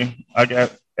 hey, I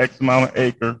got X amount of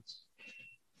acres.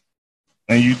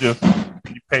 And you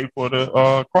pay for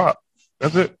the crop.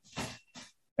 That's it.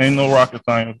 Ain't no rocket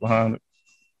science behind it.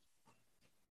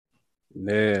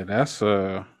 Yeah, that's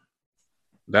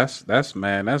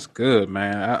man, that's good,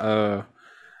 man.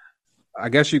 I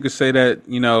guess you could say that,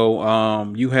 you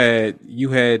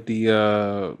had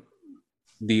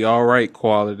the all right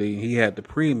quality, he had the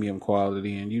premium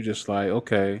quality, and you just like,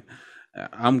 okay,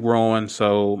 I'm growing,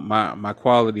 so my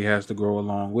quality has to grow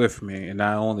along with me. And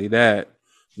not only that,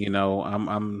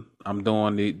 I'm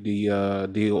doing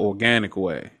the organic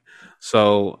way.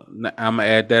 So I'm gonna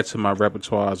add that to my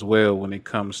repertoire as well when it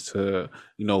comes to,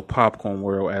 Popcorn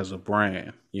World as a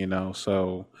brand,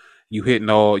 so you hitting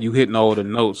all the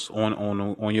notes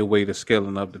on your way to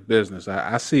scaling up the business.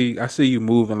 I see you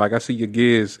moving, like I see your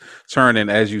gears turning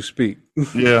as you speak.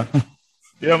 Yeah.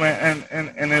 Yeah, man,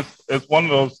 and it's one of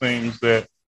those things that,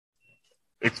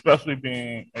 especially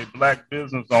being a black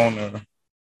business owner,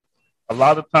 a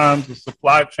lot of times the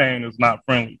supply chain is not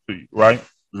friendly to you, right?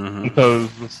 Mm-hmm. Because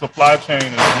the supply chain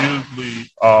is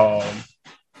usually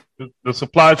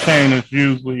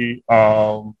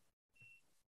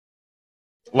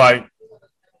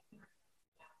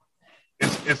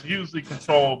it's usually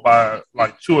controlled by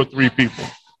like 2 or 3 people,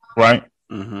 right?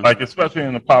 Mm-hmm. Like especially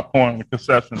in the popcorn and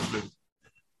concession business.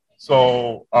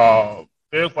 So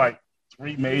there's like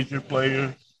 3 major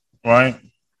players, right?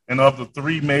 And of the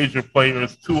 3 major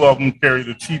players, 2 of them carry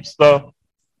the cheap stuff.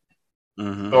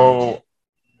 Mm-hmm. So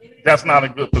that's not a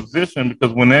good position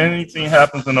because when anything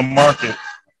happens in the market,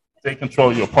 they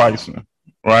control your pricing,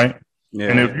 right? Yeah.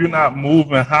 And if you're not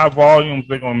moving high volumes,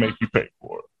 they're gonna make you pay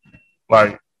for it.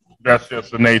 Like that's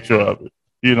just the nature of it,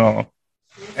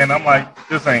 And I'm like,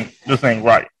 this ain't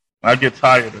right. I get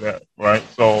tired of that, right?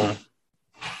 So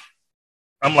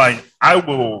I'm like, I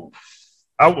will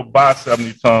buy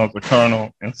 70 tons of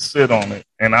kernel and sit on it,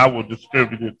 and I will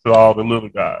distribute it to all the little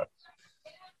guys.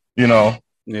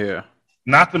 Yeah.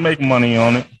 Not to make money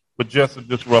on it, but just to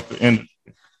disrupt the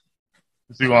industry.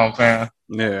 You see what I'm saying?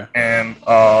 Yeah. And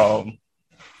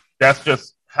that's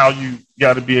just how you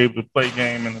got to be able to play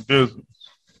game in the business,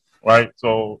 right?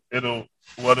 So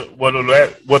what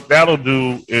that'll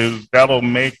do is that'll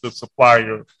make the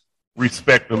supplier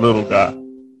respect the little guy.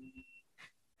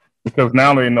 Because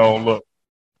now they know, look,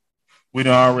 we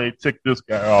done already ticked this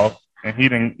guy off, and he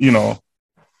didn't,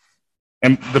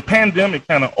 And the pandemic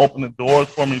kind of opened the doors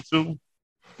for me, too,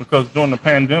 because during the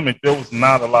pandemic, there was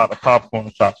not a lot of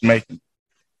popcorn shops making.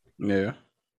 Yeah.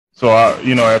 So,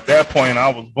 at that point, I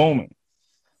was booming.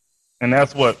 And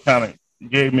that's what kind of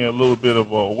gave me a little bit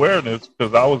of awareness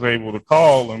because I was able to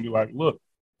call and be like, look,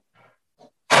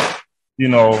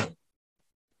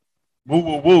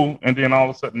 woo, and then all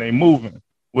of a sudden they moving.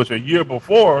 Which a year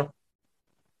before,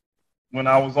 when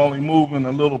I was only moving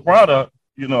a little product,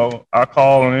 I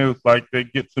call and it was like they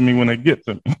get to me when they get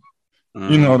to me.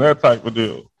 Mm-hmm. That type of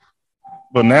deal.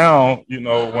 But now,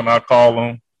 when I call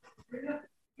them,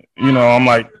 I'm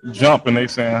like jumping, they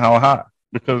saying how high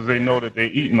because they know that they're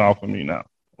eating off of me now,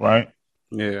 right?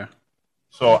 Yeah.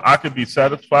 So I could be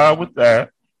satisfied with that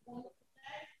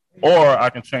or I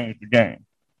can change the game.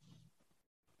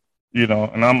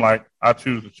 And I'm like, I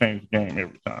choose to change the game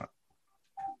every time.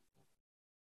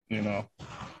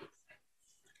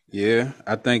 Yeah,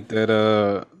 I think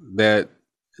that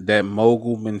that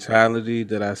mogul mentality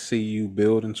that I see you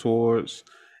building towards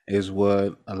is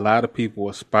what a lot of people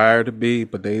aspire to be,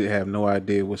 but they have no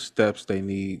idea what steps they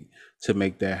need to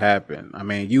make that happen. I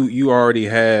mean, you already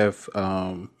have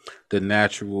the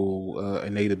natural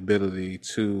innate ability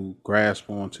to grasp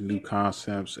onto new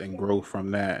concepts and grow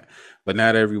from that, but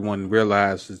not everyone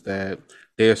realizes that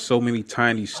there's so many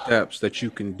tiny steps that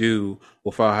you can do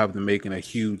without having to making a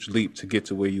huge leap to get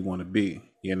to where you want to be.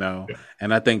 And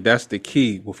I think that's the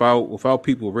key without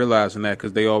people realizing that,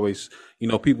 because they always,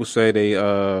 people say they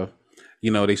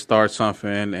start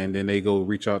something and then they go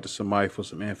reach out to somebody for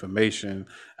some information,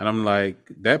 and I'm like,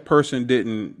 that person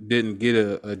didn't get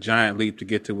a giant leap to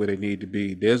get to where they need to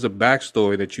be. There's a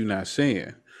backstory that you're not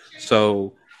seeing,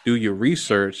 so do your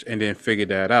research and then figure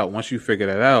that out. Once you figure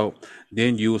that out,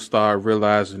 then you'll start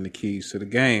realizing the keys to the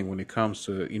game when it comes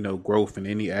to growth in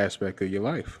any aspect of your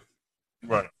life.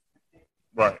 Right.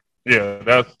 Right. Yeah,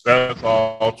 that's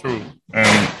all true.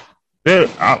 And there,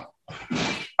 I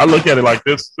look at it like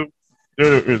this too.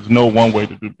 There is no one way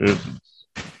to do business.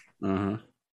 Mm-hmm.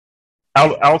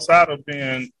 Outside of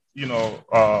being,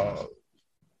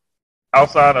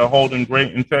 outside of holding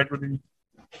great integrity,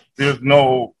 there's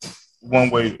no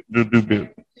one way to do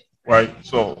business, right?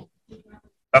 So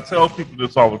I tell people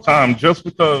this all the time. Just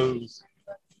because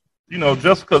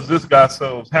this guy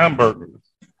sells hamburgers,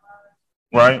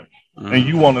 right? Mm-hmm. And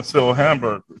you want to sell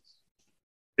hamburgers,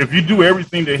 if you do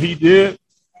everything that he did,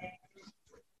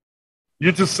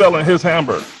 you're just selling his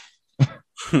hamburger.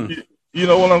 You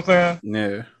know what I'm saying?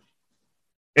 Yeah.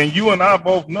 And you and I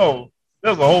both know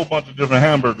there's a whole bunch of different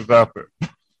hamburgers out there.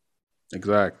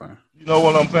 Exactly. You know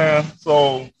what I'm saying?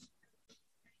 So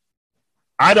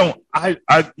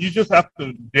you just have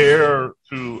to dare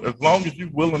to, as long as you're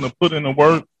willing to put in the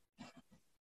work.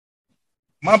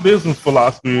 My business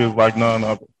philosophy is like none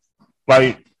other.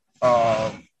 Like,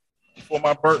 for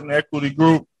my Burton Equity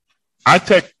Group, I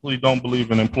technically don't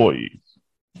believe in employees.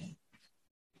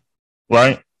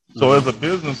 Right? Mm-hmm. So as a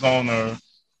business owner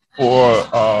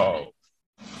for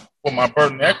my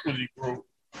Burton Equity Group,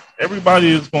 everybody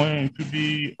is going to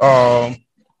be a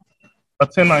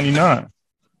 1099.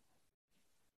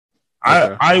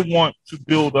 Okay. I want to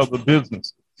build other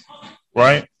businesses,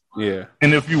 right? Yeah.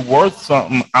 And if you're worth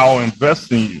something, I'll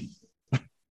invest in you,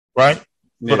 right?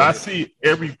 Yeah. But I see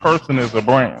every person as a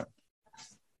brand.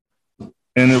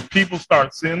 And if people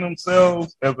start seeing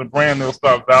themselves as a brand, they'll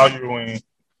start valuing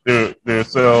their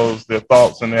selves, their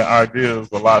thoughts, and their ideas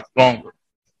a lot stronger,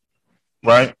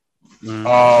 right?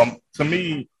 Mm-hmm. To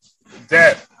me,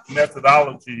 that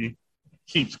methodology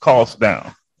keeps costs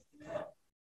down.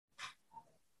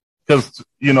 Because,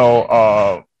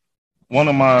 one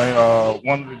of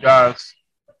the guys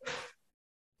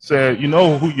said, you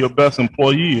know who your best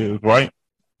employee is, right?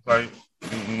 Like,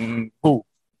 who?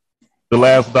 The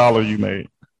last dollar you made.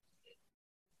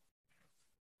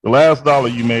 The last dollar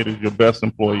you made is your best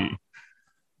employee.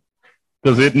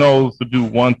 Because it knows to do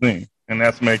one thing, and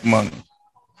that's make money.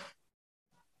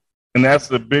 And that's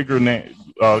the bigger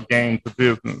game to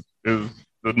business, is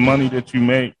the money that you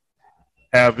make,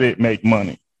 have it make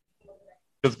money.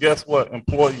 Because guess what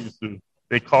employees do?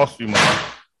 They cost you money.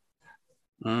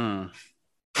 Mm.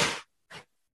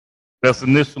 That's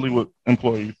initially what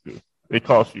employees do. They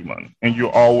cost you money. And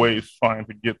you're always trying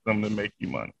to get them to make you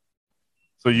money.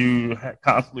 So you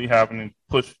constantly having to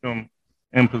push them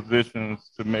in positions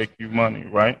to make you money,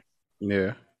 right?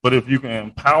 Yeah. But if you can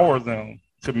empower them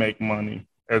to make money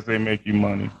as they make you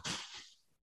money,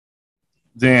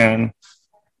 then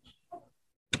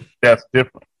that's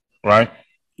different, right?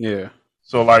 Yeah.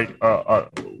 So, like,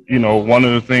 one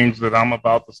of the things that I'm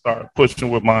about to start pushing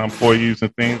with my employees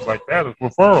and things like that is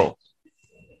referrals.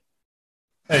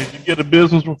 Hey, if you get a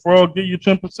business referral, give you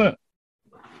 10%.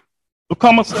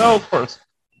 Become a salesperson,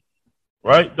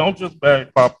 right? Don't just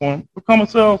bag popcorn. Become a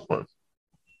salesperson.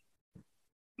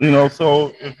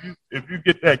 So if you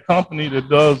get that company that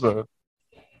does a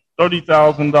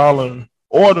 $30,000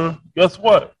 order, guess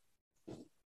what?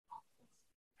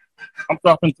 I'm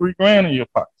dropping $3,000 in your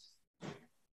pocket.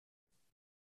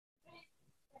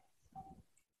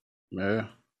 Yeah.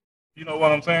 You know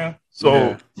what I'm saying?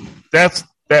 So that's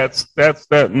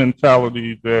that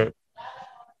mentality that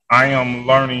I am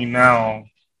learning now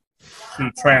to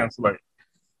translate.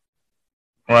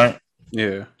 Right?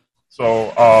 Yeah.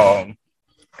 So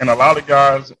and a lot of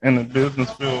guys in the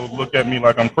business field look at me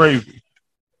like I'm crazy.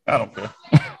 I don't care.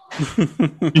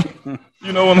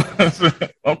 You know what I'm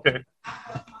saying? Okay.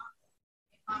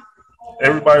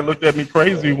 Everybody looked at me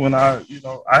crazy when I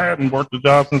hadn't worked a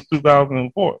job since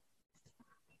 2004.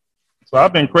 So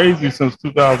I've been crazy since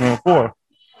 2004.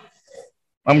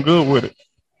 I'm good with it.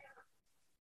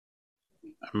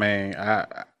 Man,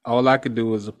 I all I could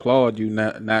do is applaud you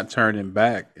not turning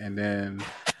back, and then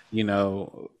you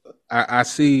know I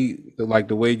see like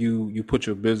the way you put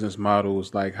your business model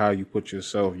is like how you put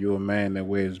yourself. You're a man that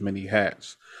wears many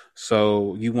hats,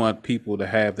 so you want people to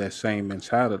have that same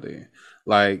mentality.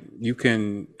 Like you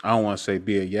can, I don't want to say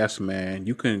be a yes man.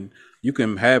 You can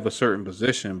have a certain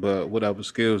position, but what other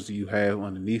skills do you have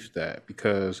underneath that?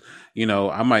 Because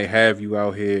I might have you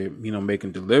out here,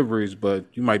 making deliveries, but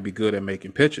you might be good at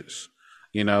making pitches.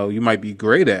 You might be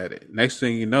great at it. Next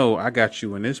thing you know, I got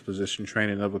you in this position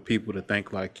training other people to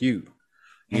think like you.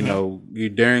 Mm-hmm. You're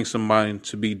daring somebody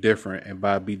to be different, and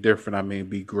by be different, I mean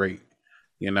be great.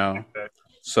 You know, Exactly.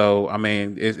 so I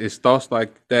mean, it's thoughts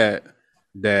like that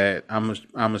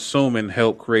I'm assuming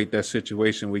help create that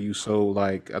situation where you sold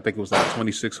like I think it was like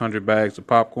 2,600 bags of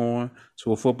popcorn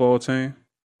to a football team.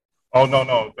 Oh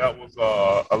no, that was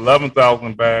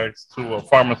 11,000 bags to a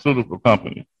pharmaceutical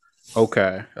company.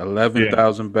 Okay, eleven Yeah,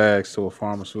 thousand bags to a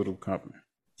pharmaceutical company.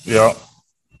 yeah,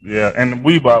 yeah. And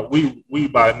we by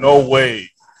no way.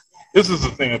 This is the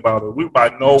thing about it. We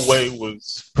by no way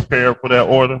was prepared for that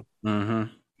order. Mm-hmm.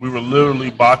 We were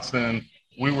literally boxing.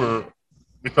 We were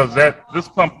because that this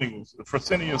company was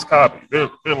Fresenius Kabi. They're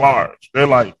large. They're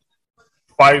like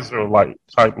Pfizer like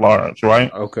type large,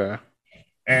 right? Okay.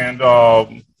 And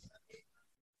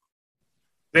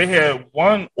they had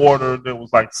one order that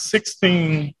was like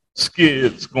 16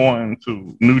 skids going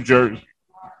to New Jersey.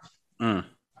 Mm.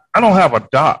 I don't have a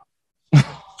dock.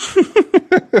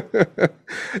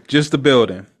 Just the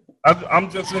building.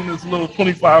 I'm just in this little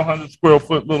 2,500 square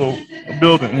foot little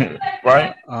building here,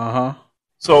 right? Uh huh.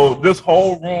 So this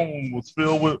whole room was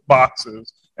filled with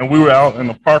boxes, and we were out in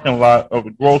the parking lot of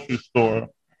the grocery store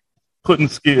putting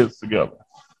skids together.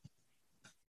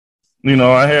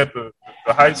 I had the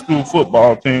high school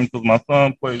football team because my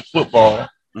son plays football.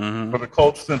 Mm-hmm. But the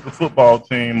coach sent the football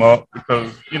team up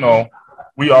because,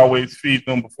 we always feed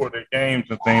them before their games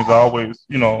and things. I always,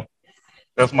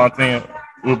 that's my thing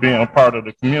with being a part of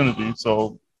the community.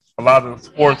 So a lot of the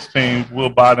sports teams will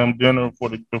buy them dinner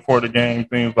before the game,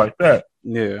 things like that.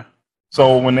 Yeah.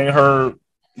 So when they heard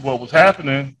what was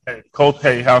happening, hey, coach,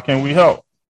 hey, how can we help?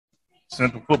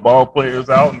 Sent the football players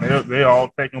out, and they all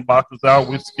taking boxes out.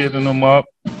 We're skidding them up.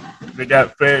 They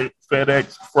got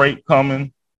FedEx freight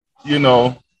coming,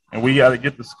 and we got to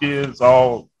get the skids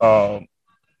all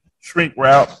shrink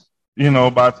wrapped, by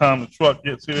the time the truck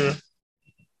gets here.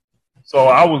 So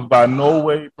I was by no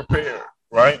way prepared,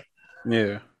 right?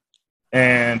 Yeah.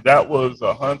 And that was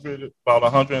about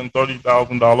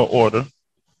 $130,000 order.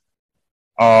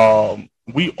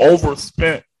 We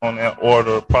overspent on that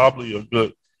order probably a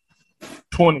good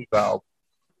 20,000.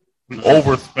 We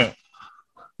overspent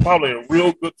probably a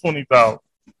real good 20,000,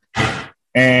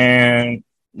 and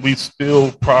we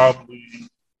still probably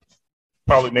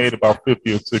made about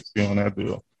 50 or 60 on that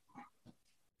deal.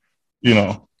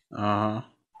 Uh huh.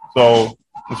 So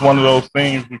it's one of those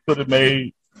things we could have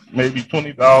made maybe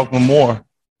 20,000 more,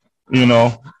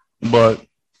 but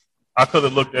I could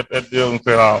have looked at that deal and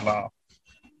said, "Oh no,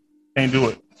 can't do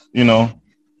it,"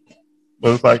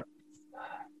 But it's like,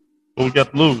 well, we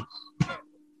got to lose.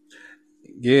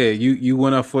 Yeah, you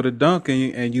went up for the dunk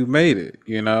and you made it.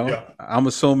 Yeah. I'm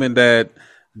assuming that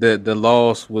the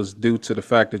loss was due to the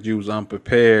fact that you was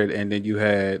unprepared, and then you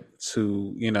had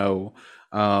to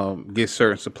get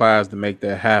certain supplies to make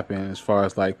that happen. As far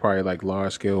as like probably like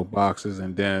large scale boxes,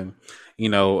 and then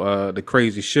the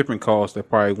crazy shipping costs that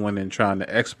probably went in trying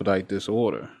to expedite this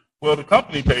order. Well, the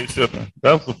company paid shipping.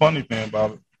 That's the funny thing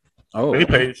about it. Oh, They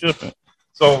paid shipping.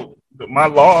 So my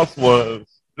loss was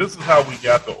this is how we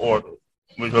got the order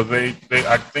because they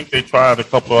I think they tried a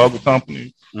couple of other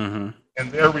companies, mm-hmm.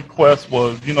 and their request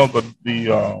was the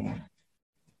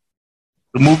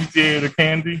movie theater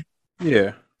candy.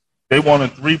 Yeah. They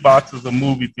wanted 3 boxes of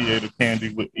movie theater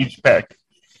candy with each package.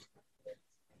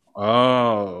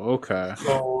 Oh, okay.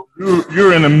 So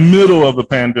you're in the middle of the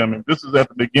pandemic. This is at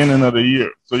the beginning of the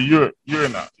year. So you're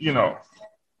not,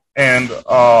 and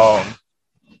well,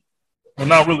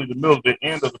 not really the middle, the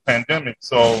end of the pandemic.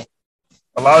 So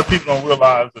a lot of people don't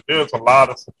realize that there's a lot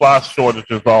of supply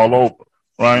shortages all over,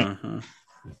 right?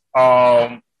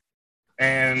 Mm-hmm.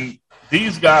 And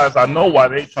these guys, I know why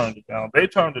they turned it down. They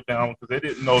turned it down because they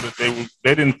didn't know that they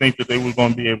didn't think that they were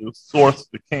going to be able to source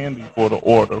the candy for the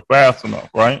order fast enough,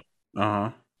 right? Uh-huh.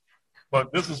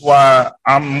 But this is why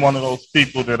I'm one of those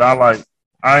people that I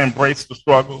embrace the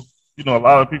struggle. A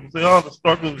lot of people say, oh, the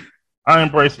struggle. I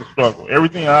embrace the struggle.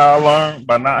 Everything I learned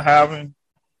by not having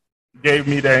gave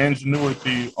me that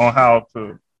ingenuity on how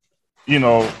to,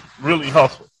 really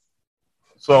hustle.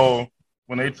 So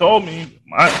when they told me,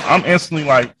 I'm instantly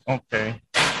like, okay,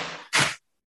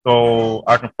 So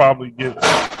I could probably get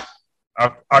the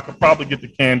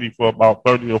candy for about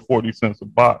 30 or 40 cents a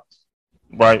box,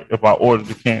 right? If I order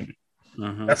the candy.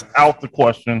 Mm-hmm. That's out the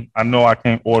question. I know I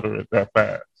can't order it that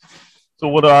fast. So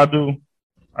what do?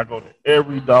 I go to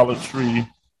every Dollar Tree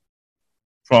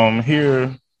from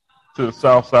here to the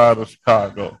south side of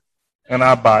Chicago, and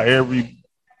I buy every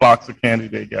box of candy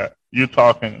they got. You're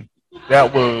talking,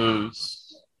 that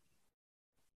was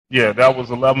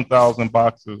 11,000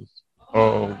 boxes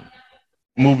of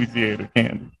movie theater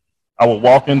candy. I would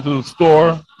walk into the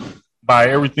store, buy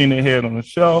everything they had on the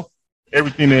shelf,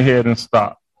 everything they had in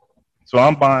stock. So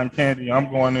I'm buying candy. I'm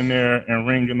going in there and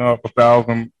ringing up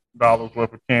 $1,000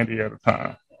 worth of candy at a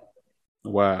time.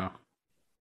 Wow.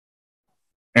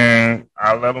 And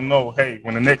I let them know, hey,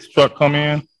 when the next truck come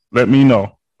in, let me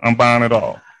know. I'm buying it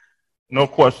all. No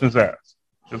questions asked.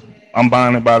 Just I'm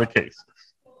buying it by the cases.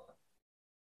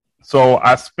 So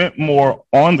I spent more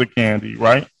on the candy,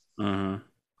 right? Mm-hmm.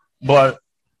 But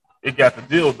it got the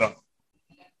deal done.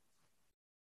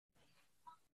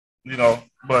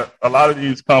 But a lot of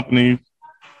these companies,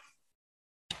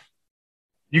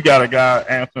 you got a guy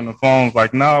answering the phones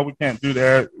like, no, we can't do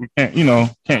that. We can't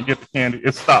get the candy.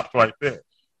 It stops right there.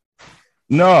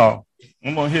 No,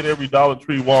 I'm going to hit every Dollar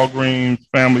Tree, Walgreens,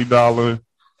 Family Dollar,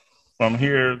 from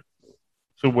here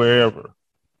to wherever.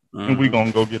 Mm-hmm. And we're going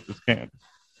to go get this candy.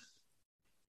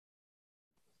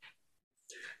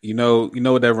 You know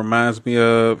what that reminds me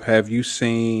of? Have you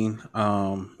seen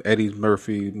Eddie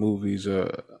Murphy movies,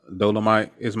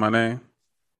 Dolomite Is My Name?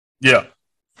 Yeah.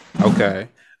 Okay.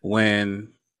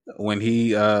 When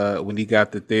he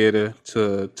got the theater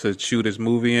to shoot his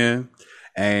movie in,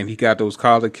 and he got those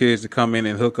college kids to come in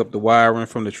and hook up the wiring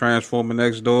from the transformer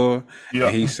next door. Yeah.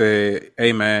 And he said,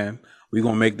 hey man, we're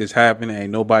going to make this happen.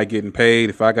 Ain't nobody getting paid.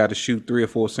 If I got to shoot 3 or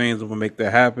 4 scenes, I'm going to make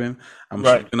that happen. I'm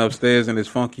sleeping upstairs in this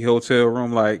funky hotel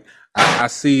room. Like, I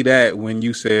see that when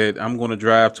you said, I'm going to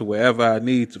drive to wherever I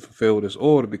need to fulfill this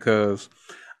order because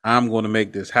I'm going to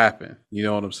make this happen. You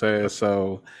know what I'm saying?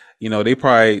 So, they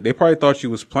probably thought you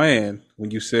was playing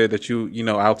when you said that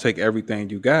I'll take everything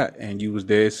you got, and you was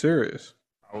dead serious.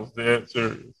 I was dead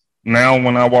serious. Now,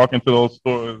 when I walk into those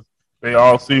stores, they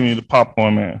all see me, the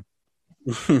popcorn man.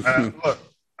 And look,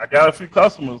 I got a few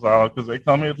customers out because they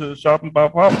come here to the shop and buy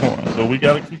popcorn. So we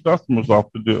got to keep customers off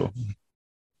the deal.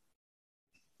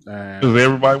 Because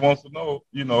everybody wants to know,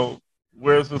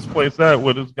 where's this place at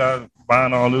where this guy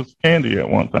buying all this candy at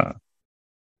one time?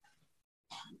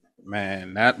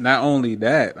 Man, not only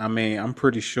that, I mean, I'm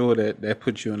pretty sure that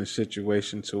puts you in a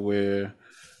situation to where,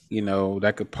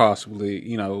 that could possibly,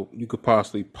 you could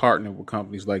possibly partner with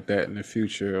companies like that in the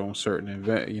future on certain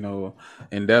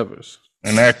endeavors.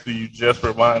 And actually, you just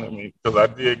reminded me because I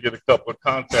did get a couple of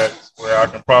contacts where I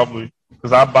can probably,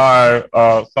 because I buy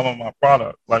some of my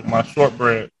products, like my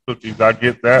shortbread cookies, I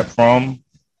get that from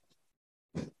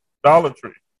Dollar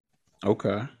Tree.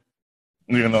 Okay.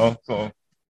 So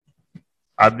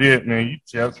I did, man. You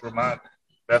just reminded me.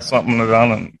 That's something that I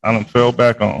done fell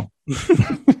back on.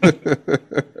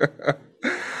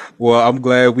 Well, I'm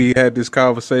glad we had this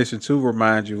conversation to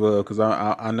remind you of, because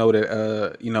I know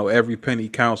that every penny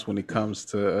counts when it comes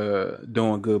to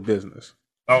doing good business.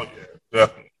 Oh yeah,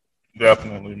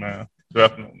 definitely, man,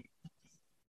 definitely.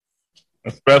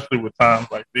 Especially with times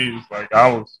like these. Like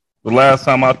the last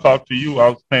time I talked to you, I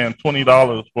was paying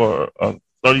 $20 for a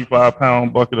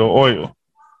 35-pound bucket of oil.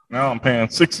 Now I'm paying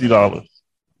 $60.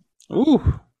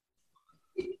 Ooh.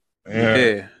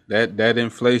 Yeah, that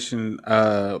inflation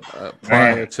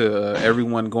prior to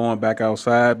everyone going back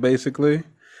outside basically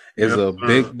is a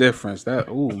big difference.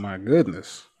 Oh my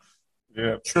goodness.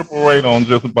 Yeah, triple rate on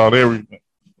just about everything.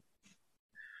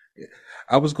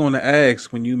 I was going to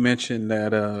ask, when you mentioned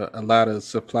that a lot of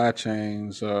supply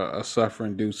chains are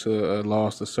suffering due to a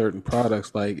loss of certain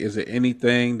products, like, is it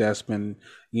anything that's been,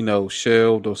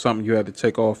 shelved or something you had to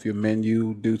take off your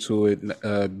menu due to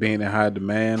it being in high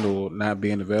demand or not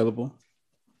being available?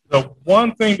 The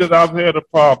one thing that I've had a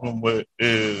problem with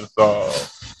is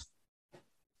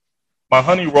my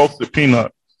honey roasted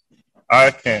peanuts.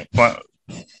 I can't find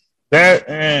that,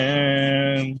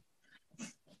 and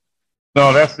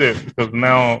no, that's it, because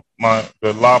now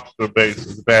the lobster base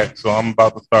is back, so I'm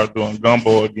about to start doing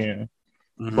gumbo again.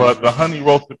 Mm-hmm. But the honey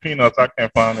roasted peanuts, I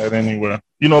can't find that anywhere.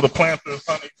 The Planters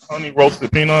honey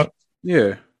roasted peanut?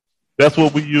 Yeah. That's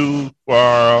what we use for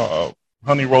our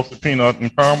honey roasted peanut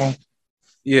and caramel.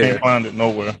 Yeah. Can't find it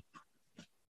nowhere.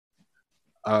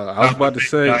 I was about to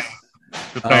say,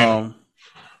 I'm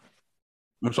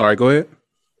sorry, go ahead.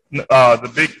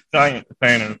 The big giant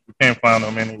containers, we can't find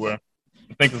them anywhere.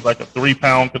 I think it's like a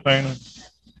 3-pound container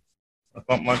or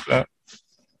something like that.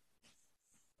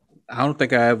 I don't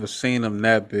think I ever seen them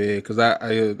that big because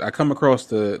I come across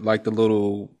the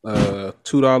little $2,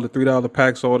 $3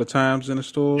 packs all the times in the Yeah,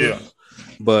 stores,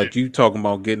 but you talking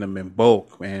about getting them in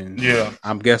bulk, and yeah,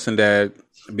 I'm guessing that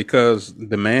because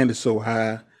demand is so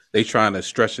high, they trying to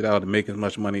stretch it out and make as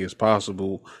much money as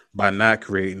possible by not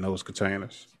creating those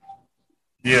containers.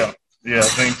 yeah, yeah. I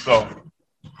think so.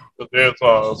 But there's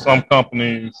some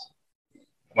companies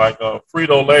like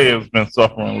Frito Lay has been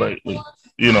suffering lately.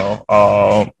 You know,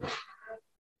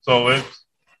 so it's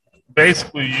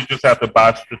basically you just have to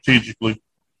buy strategically.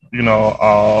 You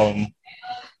know,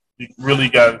 you really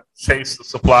got to chase the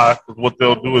supply because what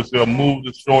they'll do is they'll move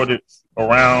the shortage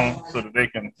around so that they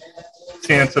can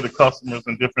tend to the customers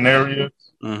in different areas,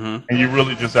 Mm-hmm. and you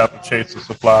really just have to chase the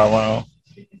supply around.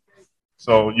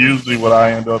 So usually what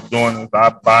I end up doing is I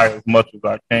buy as much as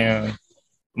I can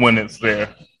when it's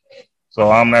there. So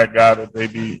I'm that guy that they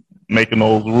be making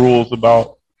those rules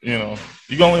about, you know,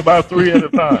 you can only buy 3 at a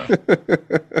time.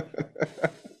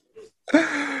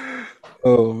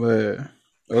 Oh man.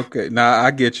 Okay. Now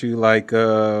I get you like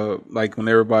when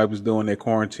everybody was doing their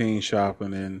quarantine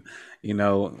shopping and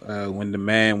when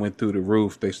demand went through the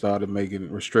roof, they started making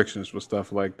restrictions for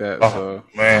stuff like that. Oh, So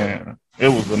man. It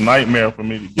was a nightmare for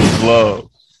me to get gloves.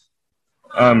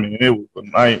 I mean, it was a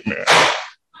nightmare.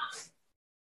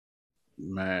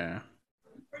 man.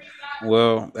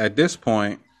 Well, at this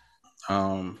point,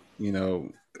 I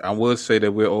would say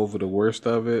that we're over the worst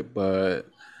of it, but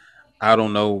I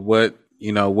don't know what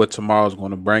tomorrow's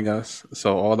going to bring us.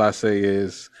 So all I say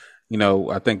is,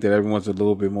 I think that everyone's a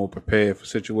little bit more prepared for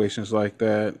situations like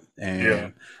that,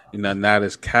 Yeah. and not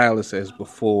as callous as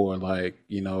before. Like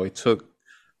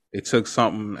it took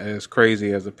something as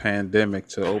crazy as a pandemic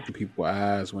to open people's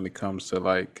eyes when it comes to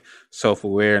like self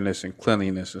awareness and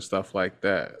cleanliness and stuff like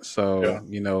that. Yeah.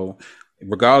 So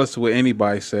regardless of what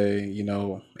anybody say,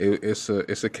 it's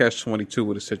a catch-22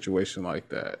 with a situation like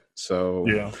that. So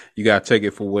Yeah. you gotta take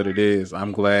it for what it is.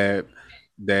 I'm glad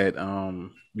that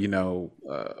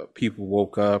people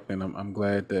woke up, and I'm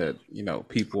glad that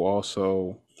people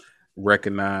also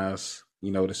recognize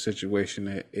the situation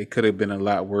that it could have been a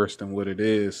lot worse than what it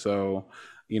is. So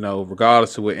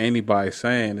regardless of what anybody's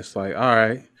saying, it's like, all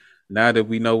right, now that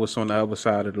we know what's on the other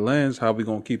side of the lens, how we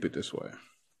gonna keep it this way?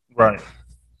 Right.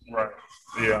 Right.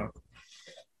 Yeah.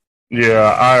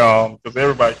 Yeah. Because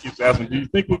everybody keeps asking, do you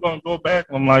think we're going to go back?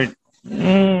 I'm like,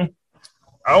 I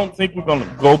don't think we're going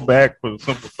to go back for the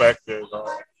simple fact that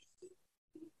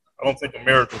I don't think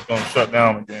America's going to shut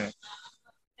down again.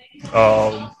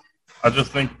 I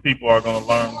just think people are going to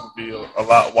learn to be a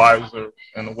lot wiser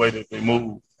in the way that they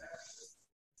move.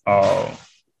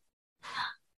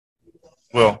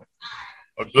 Well,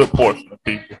 a good portion of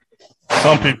people.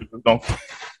 Some people just don't.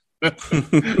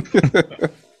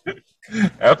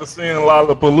 After seeing a lot of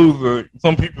the Palooza,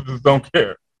 some people just don't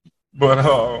care. But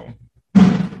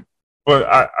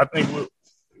I think we're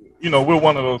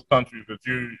one of those countries that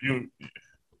you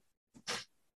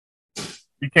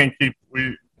can't keep.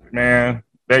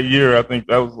 That year I think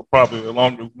that was probably the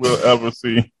longest we'll ever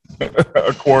see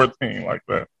a quarantine like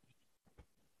that.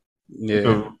 Yeah.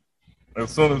 Because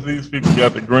as soon as these people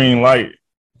got the green light,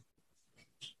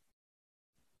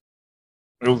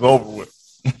 it was over with.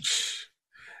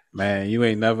 Man, you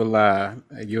ain't never lied.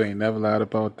 You ain't never lied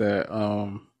about that.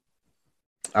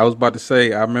 I was about to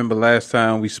say, I remember last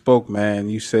time we spoke, man,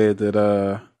 you said that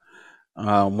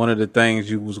one of the things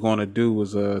you was going to do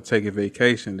was take a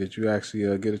vacation. Did you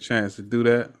actually get a chance to do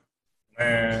that?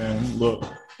 Man, look.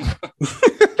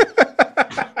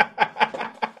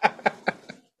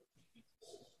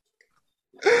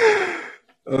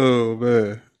 Oh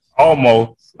man.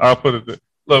 Almost. I'll put it there.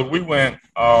 Look, we went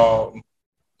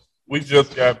we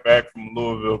just got back from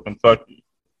Louisville, Kentucky.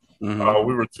 Mm-hmm.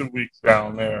 We were 2 weeks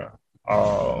down there.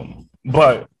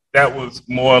 But that was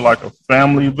more like a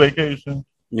family vacation.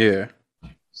 Yeah.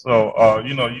 So,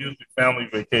 usually family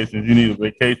vacations, you need a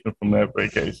vacation from that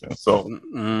vacation. So,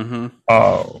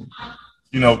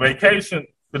 vacation,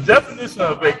 the definition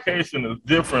of vacation is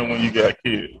different when you got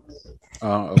kids.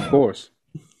 Of course.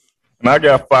 And I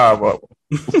got 5 of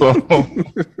them.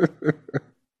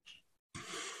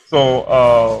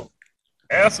 So,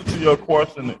 answer to your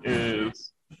question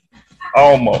is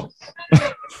almost.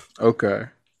 Okay.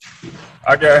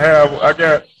 I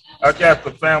got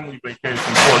the family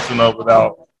vacation portion of it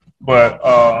out, but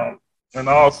in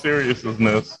all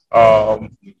seriousness,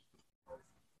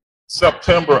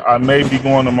 September I may be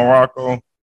going to Morocco,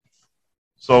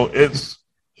 so it's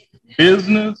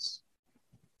business,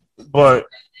 but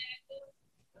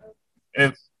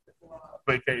it's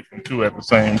vacation too at the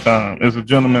same time. There's a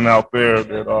gentleman out there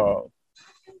that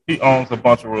he owns a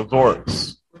bunch of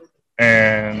resorts,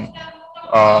 and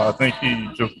I think he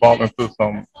just bought into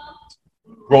some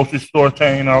grocery store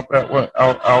chain out that way,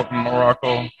 out in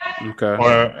Morocco. Okay.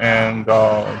 And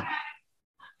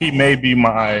he may be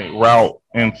my route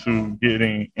into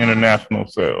getting international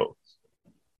sales.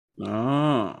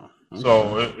 Oh. Okay.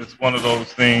 So it's one of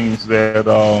those things that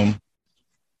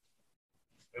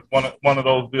it's one of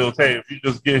those deals. Hey, if you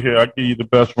just get here, I give you the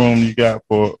best room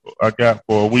I got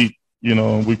for a week. You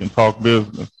know, and we can talk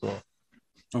business. So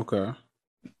Okay.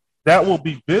 that will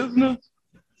be business.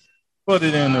 Put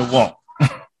it in, it won't.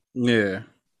 Yeah.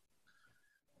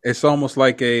 It's almost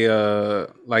like a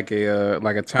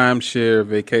timeshare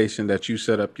vacation that you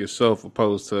set up yourself,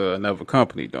 opposed to another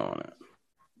company doing it.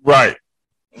 Right.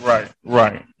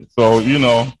 So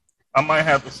I might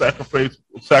have to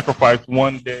sacrifice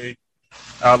one day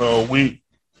out of a week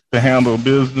to handle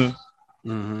business,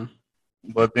 Mm-hmm.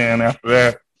 but then after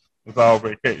that, it's all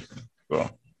vacation. So,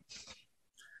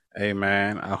 hey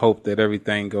man, I hope that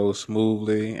everything goes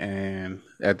smoothly, and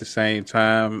at the same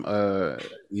time, that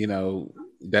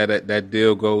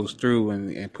deal goes through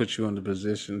and puts you in the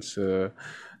position to,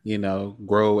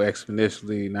 grow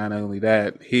exponentially. Not only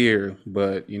that here,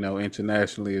 but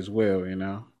internationally as well.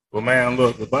 well, man,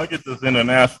 look, if I get this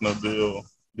international deal,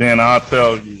 then I'll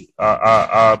tell you,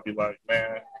 I'll be like,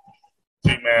 man,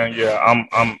 see, man, yeah, I'm.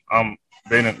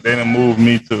 They didn't move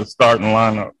me to the starting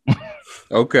lineup.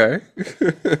 Okay.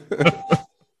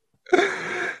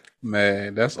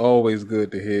 Man, that's always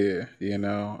good to hear.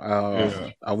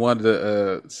 Yeah. I wanted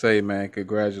to say, man,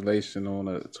 congratulations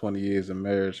on 20 years of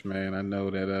marriage, man. I know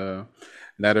that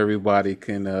not everybody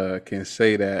can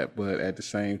say that, but at the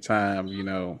same time,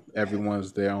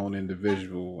 everyone's their own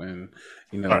individual, and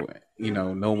Right.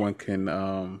 no one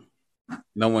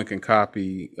can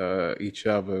copy each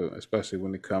other, especially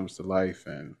when it comes to life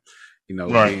and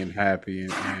Right. being happy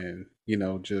and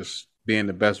just being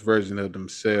the best version of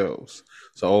themselves.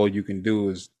 So all you can do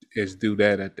is do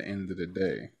that at the end of the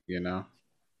day.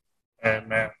 And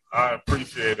man, I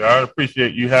appreciate it. I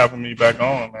appreciate you having me back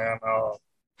on, man.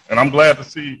 And I'm glad to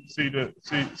see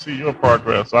your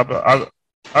progress.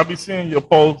 I'll be seeing your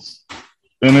posts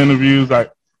and interviews. I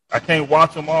can't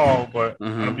watch them all, but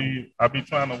Mm-hmm. I'll be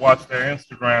trying to watch their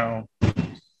Instagram,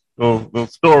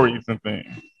 those stories and things.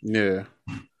 Yeah.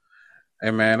 Hey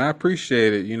man, I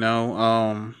appreciate it.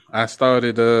 I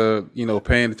started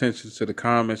paying attention to the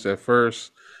comments at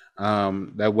first.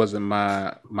 That wasn't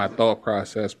my thought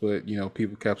process, but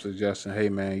people kept suggesting, "Hey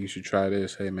man, you should try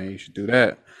this. Hey man, you should do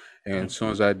that." And as soon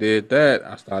as I did that,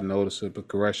 I started noticing a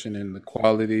progression in the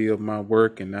quality of my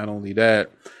work, and not only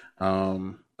that,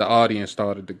 the audience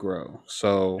started to grow.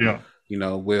 So, Yeah.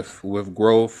 with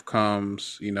growth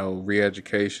comes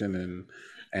re-education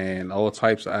and all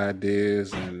types of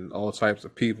ideas and all types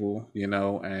of people,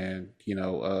 and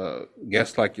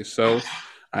guests like yourself.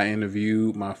 I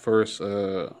interviewed my first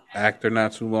actor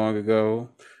not too long ago.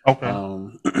 Okay.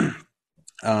 Um,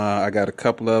 I got a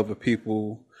couple of other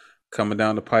people coming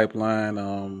down the pipeline.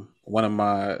 One of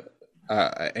my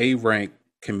A rank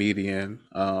comedian,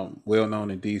 well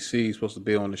known in DC, supposed to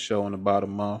be on the show in about a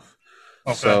month.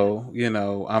 Okay. So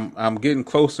I'm getting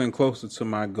closer and closer to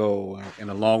my goal, and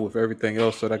along with everything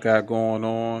else that I got going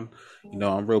on,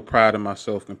 I'm real proud of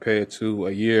myself compared to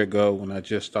a year ago when I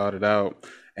just started out.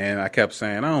 And I kept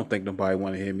saying, I don't think nobody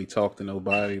want to hear me talk to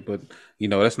nobody, but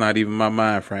that's not even my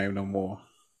mind frame no more.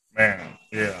 Man,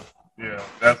 yeah.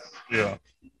 Yeah.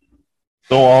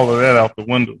 Throw all of that out the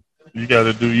window. You got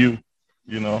to do you.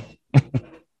 You know,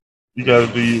 you got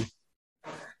to do you.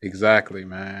 Exactly,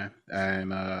 man. And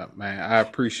man, I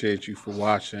appreciate you for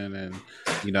watching and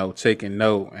taking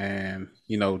note and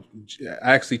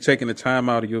actually taking the time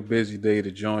out of your busy day to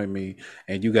join me.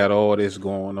 And you got all this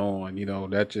going on.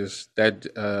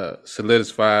 That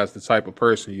solidifies the type of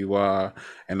person you are.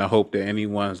 And I hope that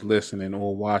anyone's listening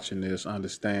or watching this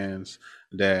understands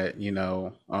that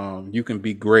you can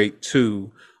be great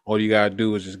too. All you gotta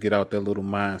do is just get out that little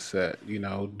mindset,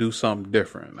 do something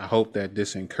different. I hope that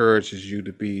this encourages you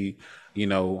to be,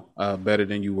 better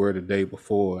than you were the day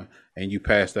before, and you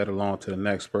pass that along to the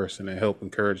next person and help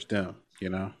encourage them.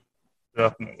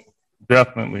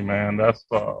 Definitely, man. That's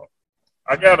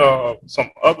I got some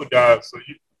other guys, so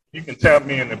you can tap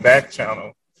me in the back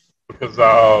channel because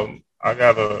I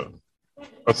got a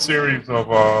series of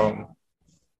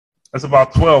it's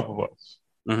about 12 of us.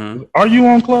 Mm-hmm. Are you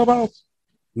on Clubhouse?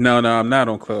 No, I'm not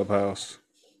on Clubhouse.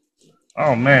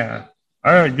 Oh man,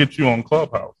 I gotta get you on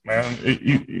Clubhouse, man.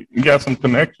 You got some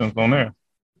connections on there.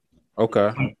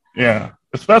 Okay. Yeah,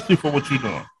 especially for what you're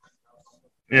doing.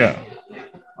 Yeah.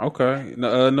 Okay.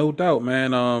 No doubt,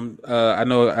 man. I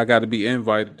know I got to be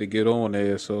invited to get on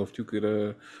there, so if you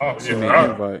could Oh send me an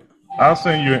yeah. invite. I'll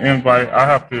send you an invite. I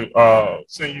have to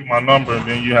send you my number, and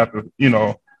then you have to,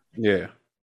 Yeah.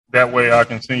 that way I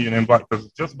can send you an invite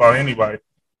because just about anybody.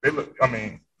 I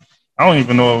mean, I don't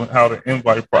even know how the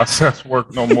invite process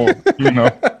works no more.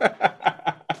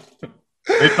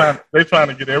 They trying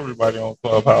to get everybody on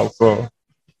Clubhouse. So,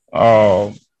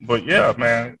 but yeah,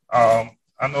 man.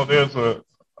 I know there's a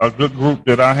good group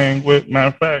that I hang with. Matter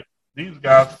of fact, these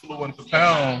guys flew into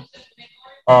town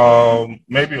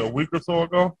maybe a week or so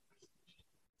ago.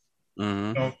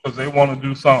 Because they want to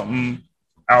do something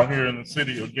out here in the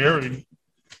city of Gary,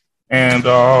 and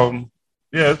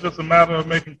it's just a matter of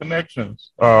making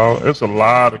connections. There's a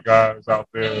lot of guys out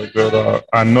there that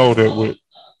I know that would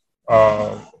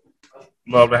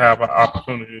love to have an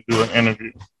opportunity to do an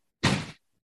interview.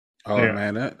 Oh yeah.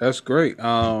 Man, that's great.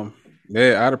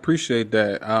 I'd appreciate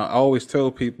that. I always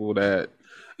tell people that,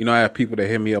 I have people that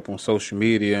hit me up on social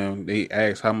media and they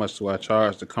ask how much do I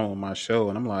charge to come on my show,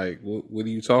 and I'm like, what are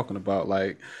you talking about?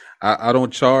 Like, I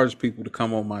don't charge people to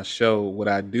come on my show. What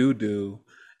I do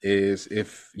is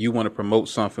if you want to promote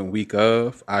something week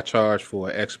of, I charge for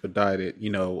an expedited,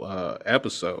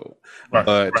 episode. Right,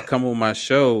 but to come on my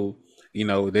show,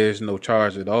 there's no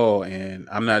charge at all. And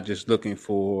I'm not just looking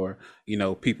for,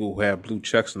 people who have blue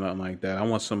checks or nothing like that. I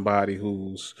want somebody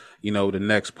who's, the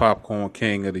next popcorn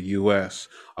king of the U.S.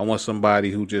 I want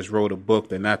somebody who just wrote a book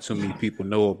that not too many people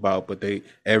know about, but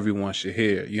everyone should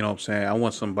hear. You know what I'm saying? I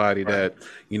want somebody that,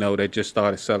 that just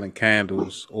started selling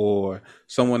candles, or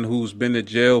someone who's been to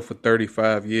jail for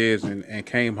 35 years and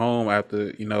came home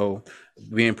after,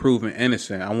 being proven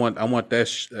innocent. I want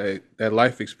that that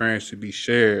life experience to be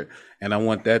shared, and I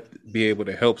want that to be able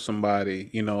to help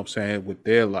somebody, with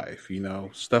their life,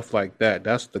 stuff like that.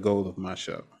 That's the goal of my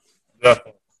show.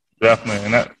 Definitely.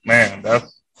 And that, man,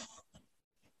 that's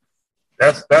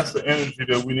the energy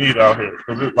that we need out here.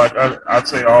 Because like I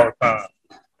say all the time,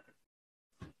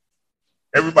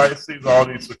 everybody sees all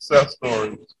these success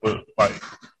stories, but like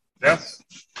that's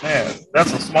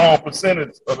a small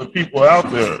percentage of the people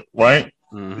out there, right?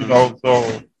 Mm-hmm.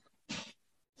 So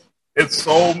it's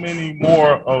so many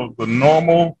more of the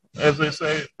normal, as they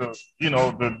say,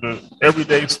 the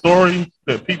everyday stories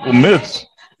that people miss,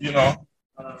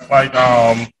 like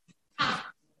I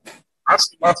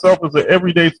see myself as an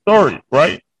everyday story,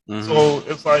 right? Mm-hmm. So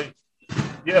it's like,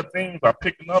 things are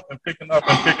picking up,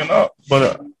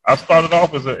 but I started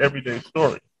off as an everyday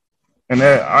story. And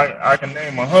I can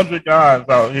name 100 guys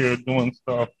out here doing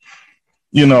stuff,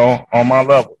 on my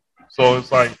level. So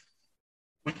it's like,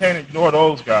 we can't ignore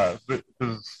those guys,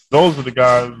 because those are the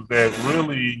guys that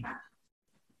really,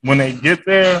 when they get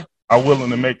there, are willing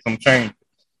to make some changes.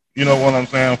 You know what I'm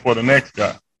saying? For the next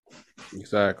guy.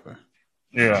 Exactly.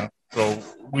 Yeah. So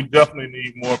we definitely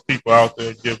need more people out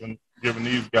there giving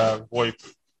these guys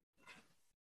voices.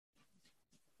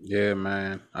 Yeah,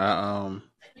 man.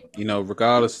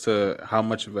 Regardless to how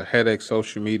much of a headache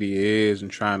social media is and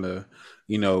trying to,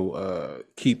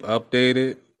 keep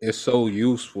updated, it's so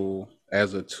useful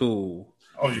as a tool.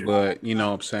 Oh, yeah. But, what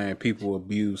I'm saying, people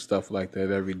abuse stuff like that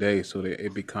every day, so that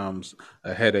it becomes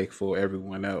a headache for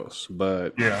everyone else.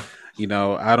 But, I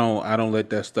don't let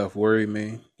that stuff worry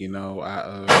me.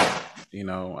 I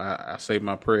say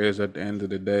my prayers at the end of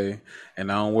the day, and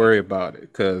I don't worry about it,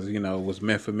 because, what's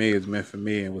meant for me is meant for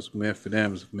me, and what's meant for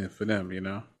them is meant for them,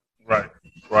 Right.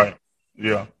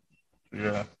 Yeah,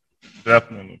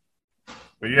 definitely.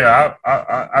 But yeah,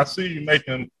 I see you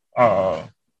making, because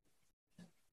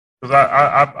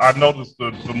I noticed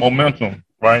the momentum,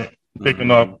 right, picking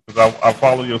mm-hmm. up, because I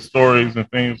follow your stories and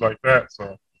things like that.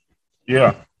 So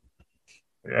yeah,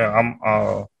 I'm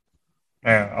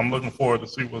looking forward to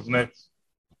see what's next.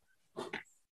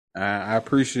 I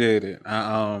appreciate it.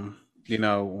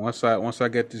 Once I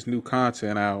get this new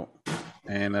content out,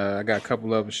 and I got a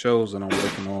couple other shows that I'm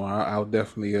working on, I'll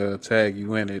definitely tag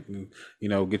you in it and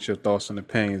get your thoughts and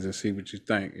opinions and see what you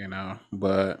think.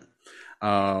 But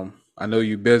I know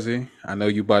you're busy. I know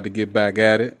you about to get back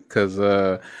at it, because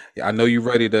I know you're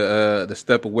ready to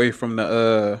step away from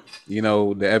the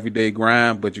the everyday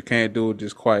grind, but you can't do it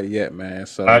just quite yet, man.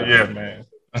 So not yet, man.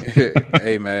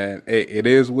 Hey, man, it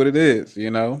is what it is,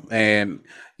 and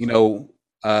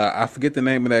I forget the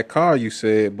name of that car you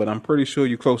said, but I'm pretty sure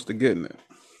you're close to getting it.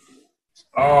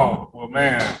 Oh, well,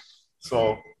 man.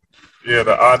 So, yeah,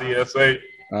 the Audi S8.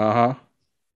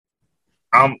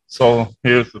 So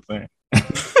here's the thing.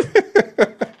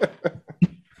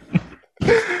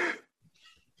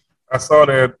 I saw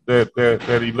that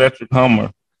electric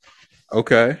Hummer.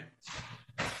 Okay.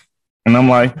 And I'm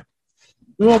like,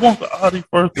 do I want the Audi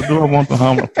first, or do I want the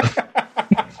Hummer first?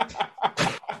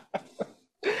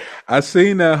 I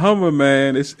seen that Hummer,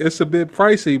 man. It's a bit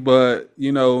pricey, but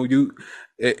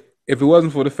if it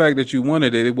wasn't for the fact that you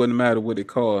wanted it, it wouldn't matter what it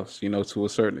costs. To a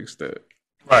certain extent.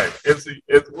 Right. It's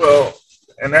well,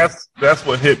 and that's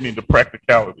what hit me, the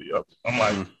practicality of it. I'm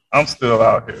like, I'm still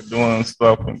out here doing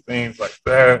stuff and things like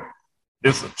that.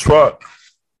 It's a truck,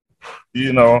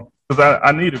 because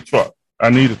I need a truck. I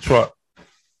need a truck.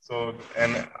 So,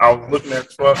 and I was looking at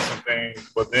trucks and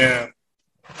things, but then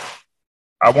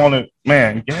I wanted,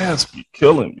 man, gas be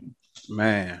killing me.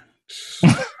 Man,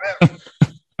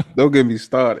 don't get me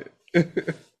started.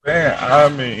 Man, I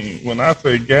mean, when I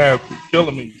say gas be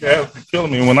killing me, gas be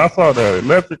killing me. When I saw that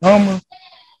electric Hummer,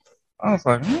 I was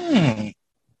like,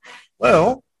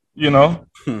 well,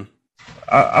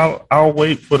 I'll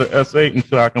wait for the S8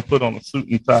 until I can put on a suit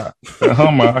and tie. The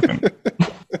Hummer, I can.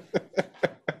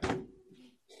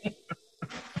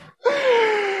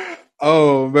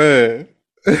 Oh man.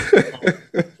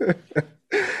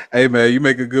 Hey man, you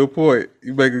make a good point.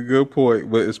 But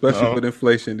especially with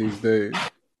inflation these days.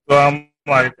 So I'm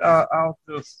like, I'm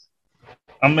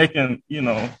making,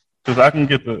 because I can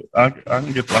get the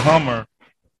Hummer.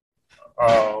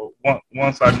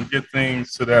 Once I can get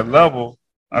things to that level,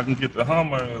 I can get the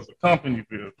Hummer as a company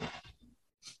vehicle.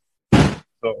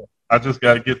 So I just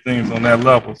got to get things on that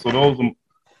level. So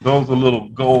those are little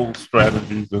goal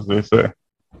strategies, as they say,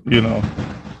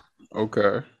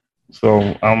 Okay.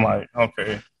 So I'm like,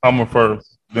 okay, Hummer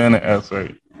first, then the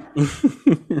S8.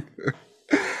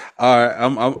 All right,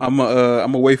 I'm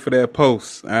gonna wait for that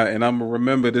post, and I'm gonna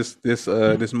remember this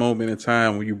moment in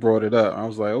time when you brought it up. I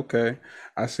was like, okay,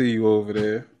 I see you over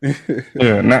there.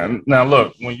 Yeah. Now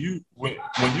look, when you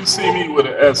see me with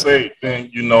an S8,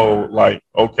 then like,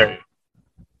 okay,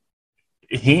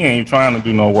 he ain't trying to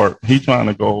do no work. He trying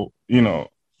to go, he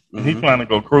trying to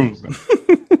go cruising.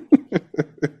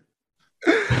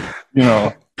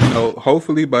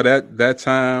 Hopefully by that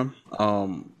time,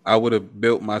 I would have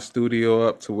built my studio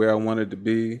up to where I wanted to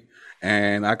be,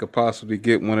 and I could possibly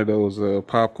get one of those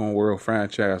Popcorn World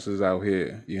franchises out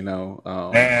here.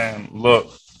 And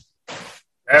look,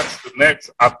 that's the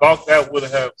next. I thought that would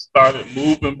have started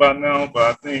moving by now, but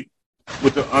I think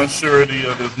with the unsurety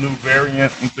of this new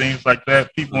variant and things like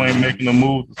that, people ain't making the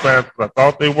moves as fast as I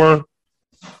thought they were.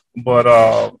 But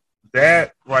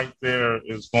that right there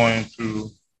is going to,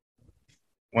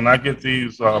 when I get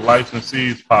these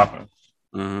licensees popping,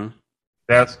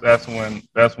 that's when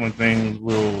things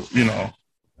will,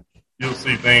 you'll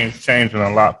see things changing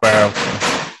a lot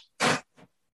faster.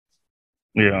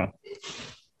 Yeah.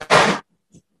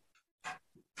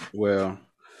 Well,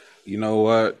 you know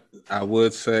what? I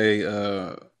would say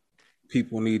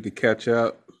people need to catch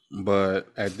up, but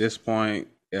at this point,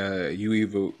 you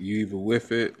either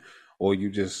with it or you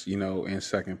just in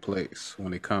second place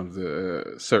when it comes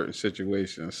to certain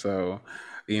situations. So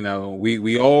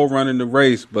we all running the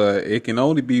race, but it can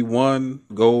only be one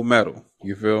gold medal.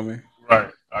 You feel me? Right.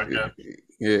 I get it.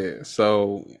 Yeah.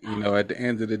 So at the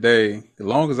end of the day, as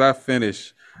long as I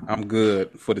finish, I'm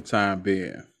good for the time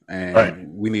being.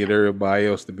 And we need everybody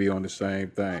else to be on the same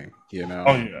thing,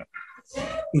 Oh yeah.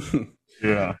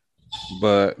 Yeah.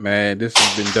 But man, this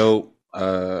has been dope.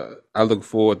 I look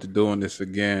forward to doing this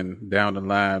again down the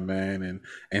line, man,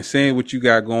 and seeing what you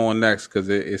got going next. Because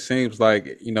it seems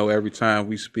like every time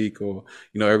we speak, or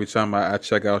every time I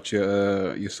check out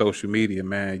your social media,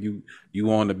 man,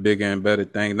 you on the bigger and better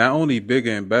thing. Not only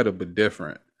bigger and better, but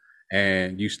different.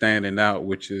 And you standing out,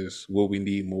 which is what we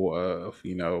need more of.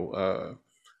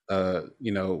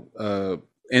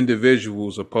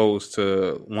 Individuals opposed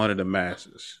to one of the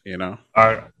masses.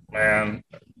 Man,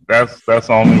 that's the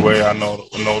only way I know to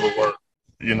work.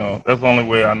 That's the only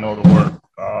way I know to work.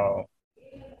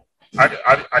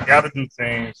 I got to do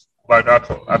things like I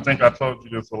think I told you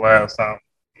this the last time.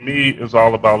 Me is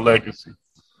all about legacy.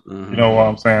 You know what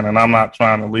I'm saying? And I'm not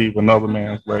trying to leave another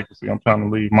man's legacy. I'm trying to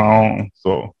leave my own.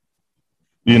 So,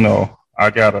 I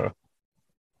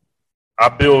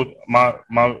build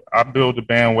the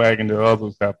bandwagon that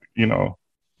others have to,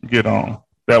 get on.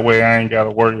 That way I ain't got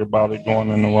to worry about it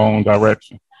going in the wrong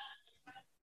direction.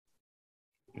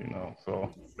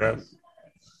 So that's.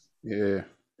 Yeah.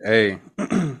 Hey,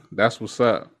 that's what's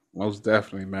up. Most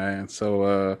definitely, man.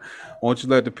 So why don't you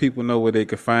let the people know where they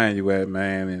can find you at,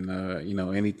 man, and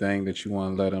anything that you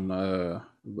want to let them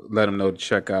know to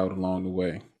check out along the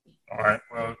way. All right.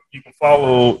 Well, you can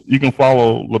follow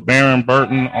LeBaron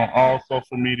Burton on all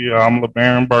social media. I'm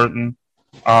LeBaron Burton.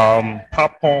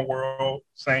 Popcorn World,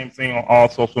 same thing on all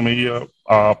social media.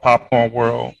 Popcorn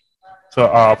World.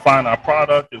 To find our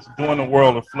product, it's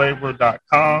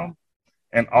doingtheworldofFlavor.com,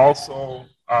 and also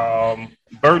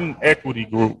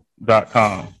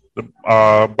BurtonEquityGroup.com.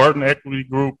 the Burton Equity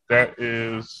Group, that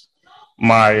is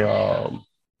my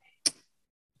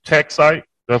tech site.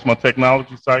 That's my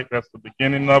technology site. That's the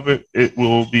beginning of it. It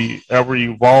will be ever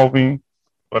evolving,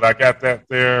 but I got that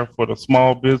there for the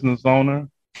small business owner.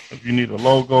 If you need a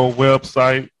logo,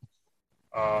 website,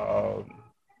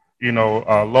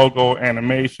 logo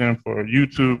animation for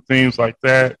YouTube, things like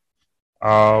that.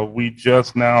 We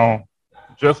just now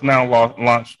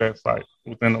launched that site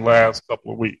within the last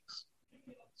couple of weeks.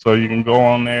 So you can go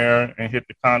on there and hit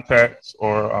the contacts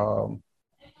or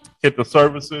hit the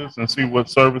services and see what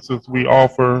services we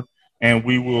offer, and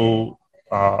we will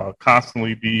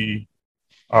constantly be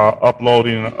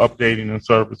uploading and updating the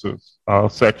services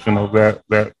section of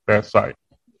that site.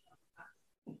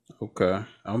 Okay,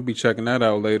 I'm gonna be checking that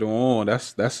out later on.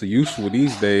 That's useful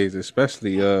these days,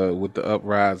 especially with the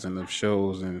uprising of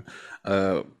shows and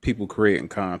people creating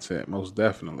content. Most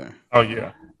definitely. Oh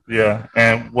yeah.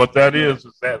 And what that is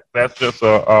that's just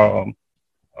a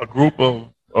group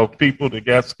of people that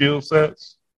got skill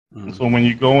sets. Mm-hmm. And so when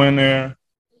you go in there,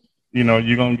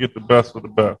 you're gonna get the best of the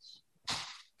best.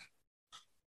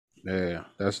 Yeah,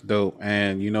 that's dope.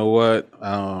 And you know what?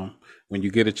 When you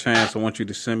get a chance, I want you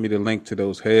to send me the link to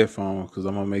those headphones because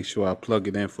I'm gonna make sure I plug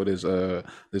it in for this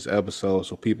episode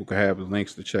so people can have the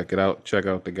links to check it out. Check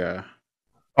out the guy.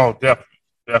 Oh, definitely.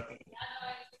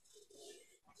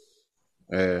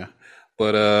 Yeah,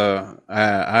 but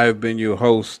I've been your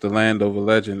host, the Landover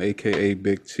Legend, aka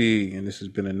Big T, and this has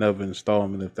been another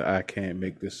installment of the I Can't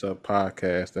Make This Up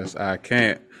podcast. That's I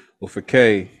Can't with a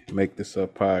K Make This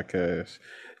Up podcast.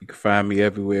 You can find me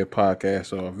everywhere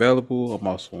podcasts are available. I'm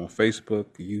also on Facebook,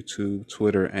 YouTube,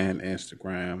 Twitter, and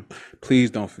Instagram.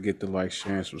 Please don't forget to like,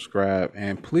 share, and subscribe.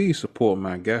 And please support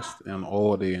my guests in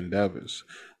all their endeavors.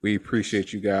 We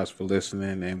appreciate you guys for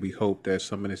listening, and we hope that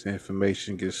some of this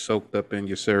information gets soaked up in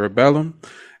your cerebellum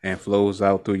and flows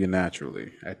out through you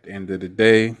naturally. At the end of the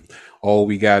day, all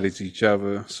we got is each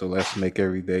other, so let's make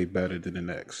every day better than the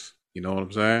next. You know what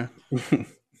I'm saying?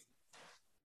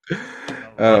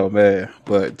 Oh, man.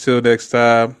 But till next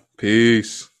time,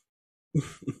 peace.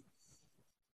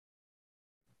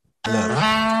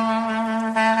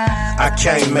 I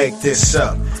can't make this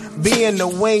up. Being the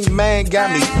wingman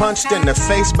got me punched in the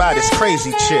face by this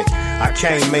crazy chick. I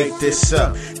can't make this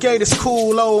up. Gave this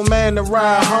cool old man to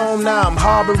ride home. Now I'm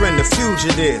harboring the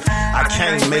fugitive. I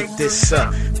can't make this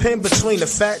up. Pinned between the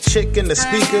fat chick and the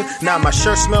speaker. Now my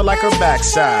shirt smell like her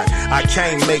backside. I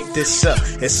can't make this up.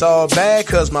 It's all bad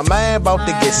cause my man about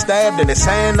to get stabbed in his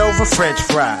hand over French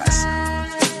fries.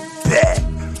 Bet.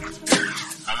 I'ma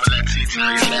let you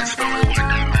tell you that story one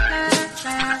day,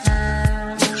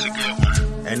 man. It's a good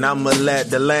one. And I'ma let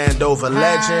the Landover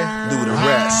Legend do the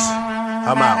rest.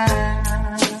 I'm out.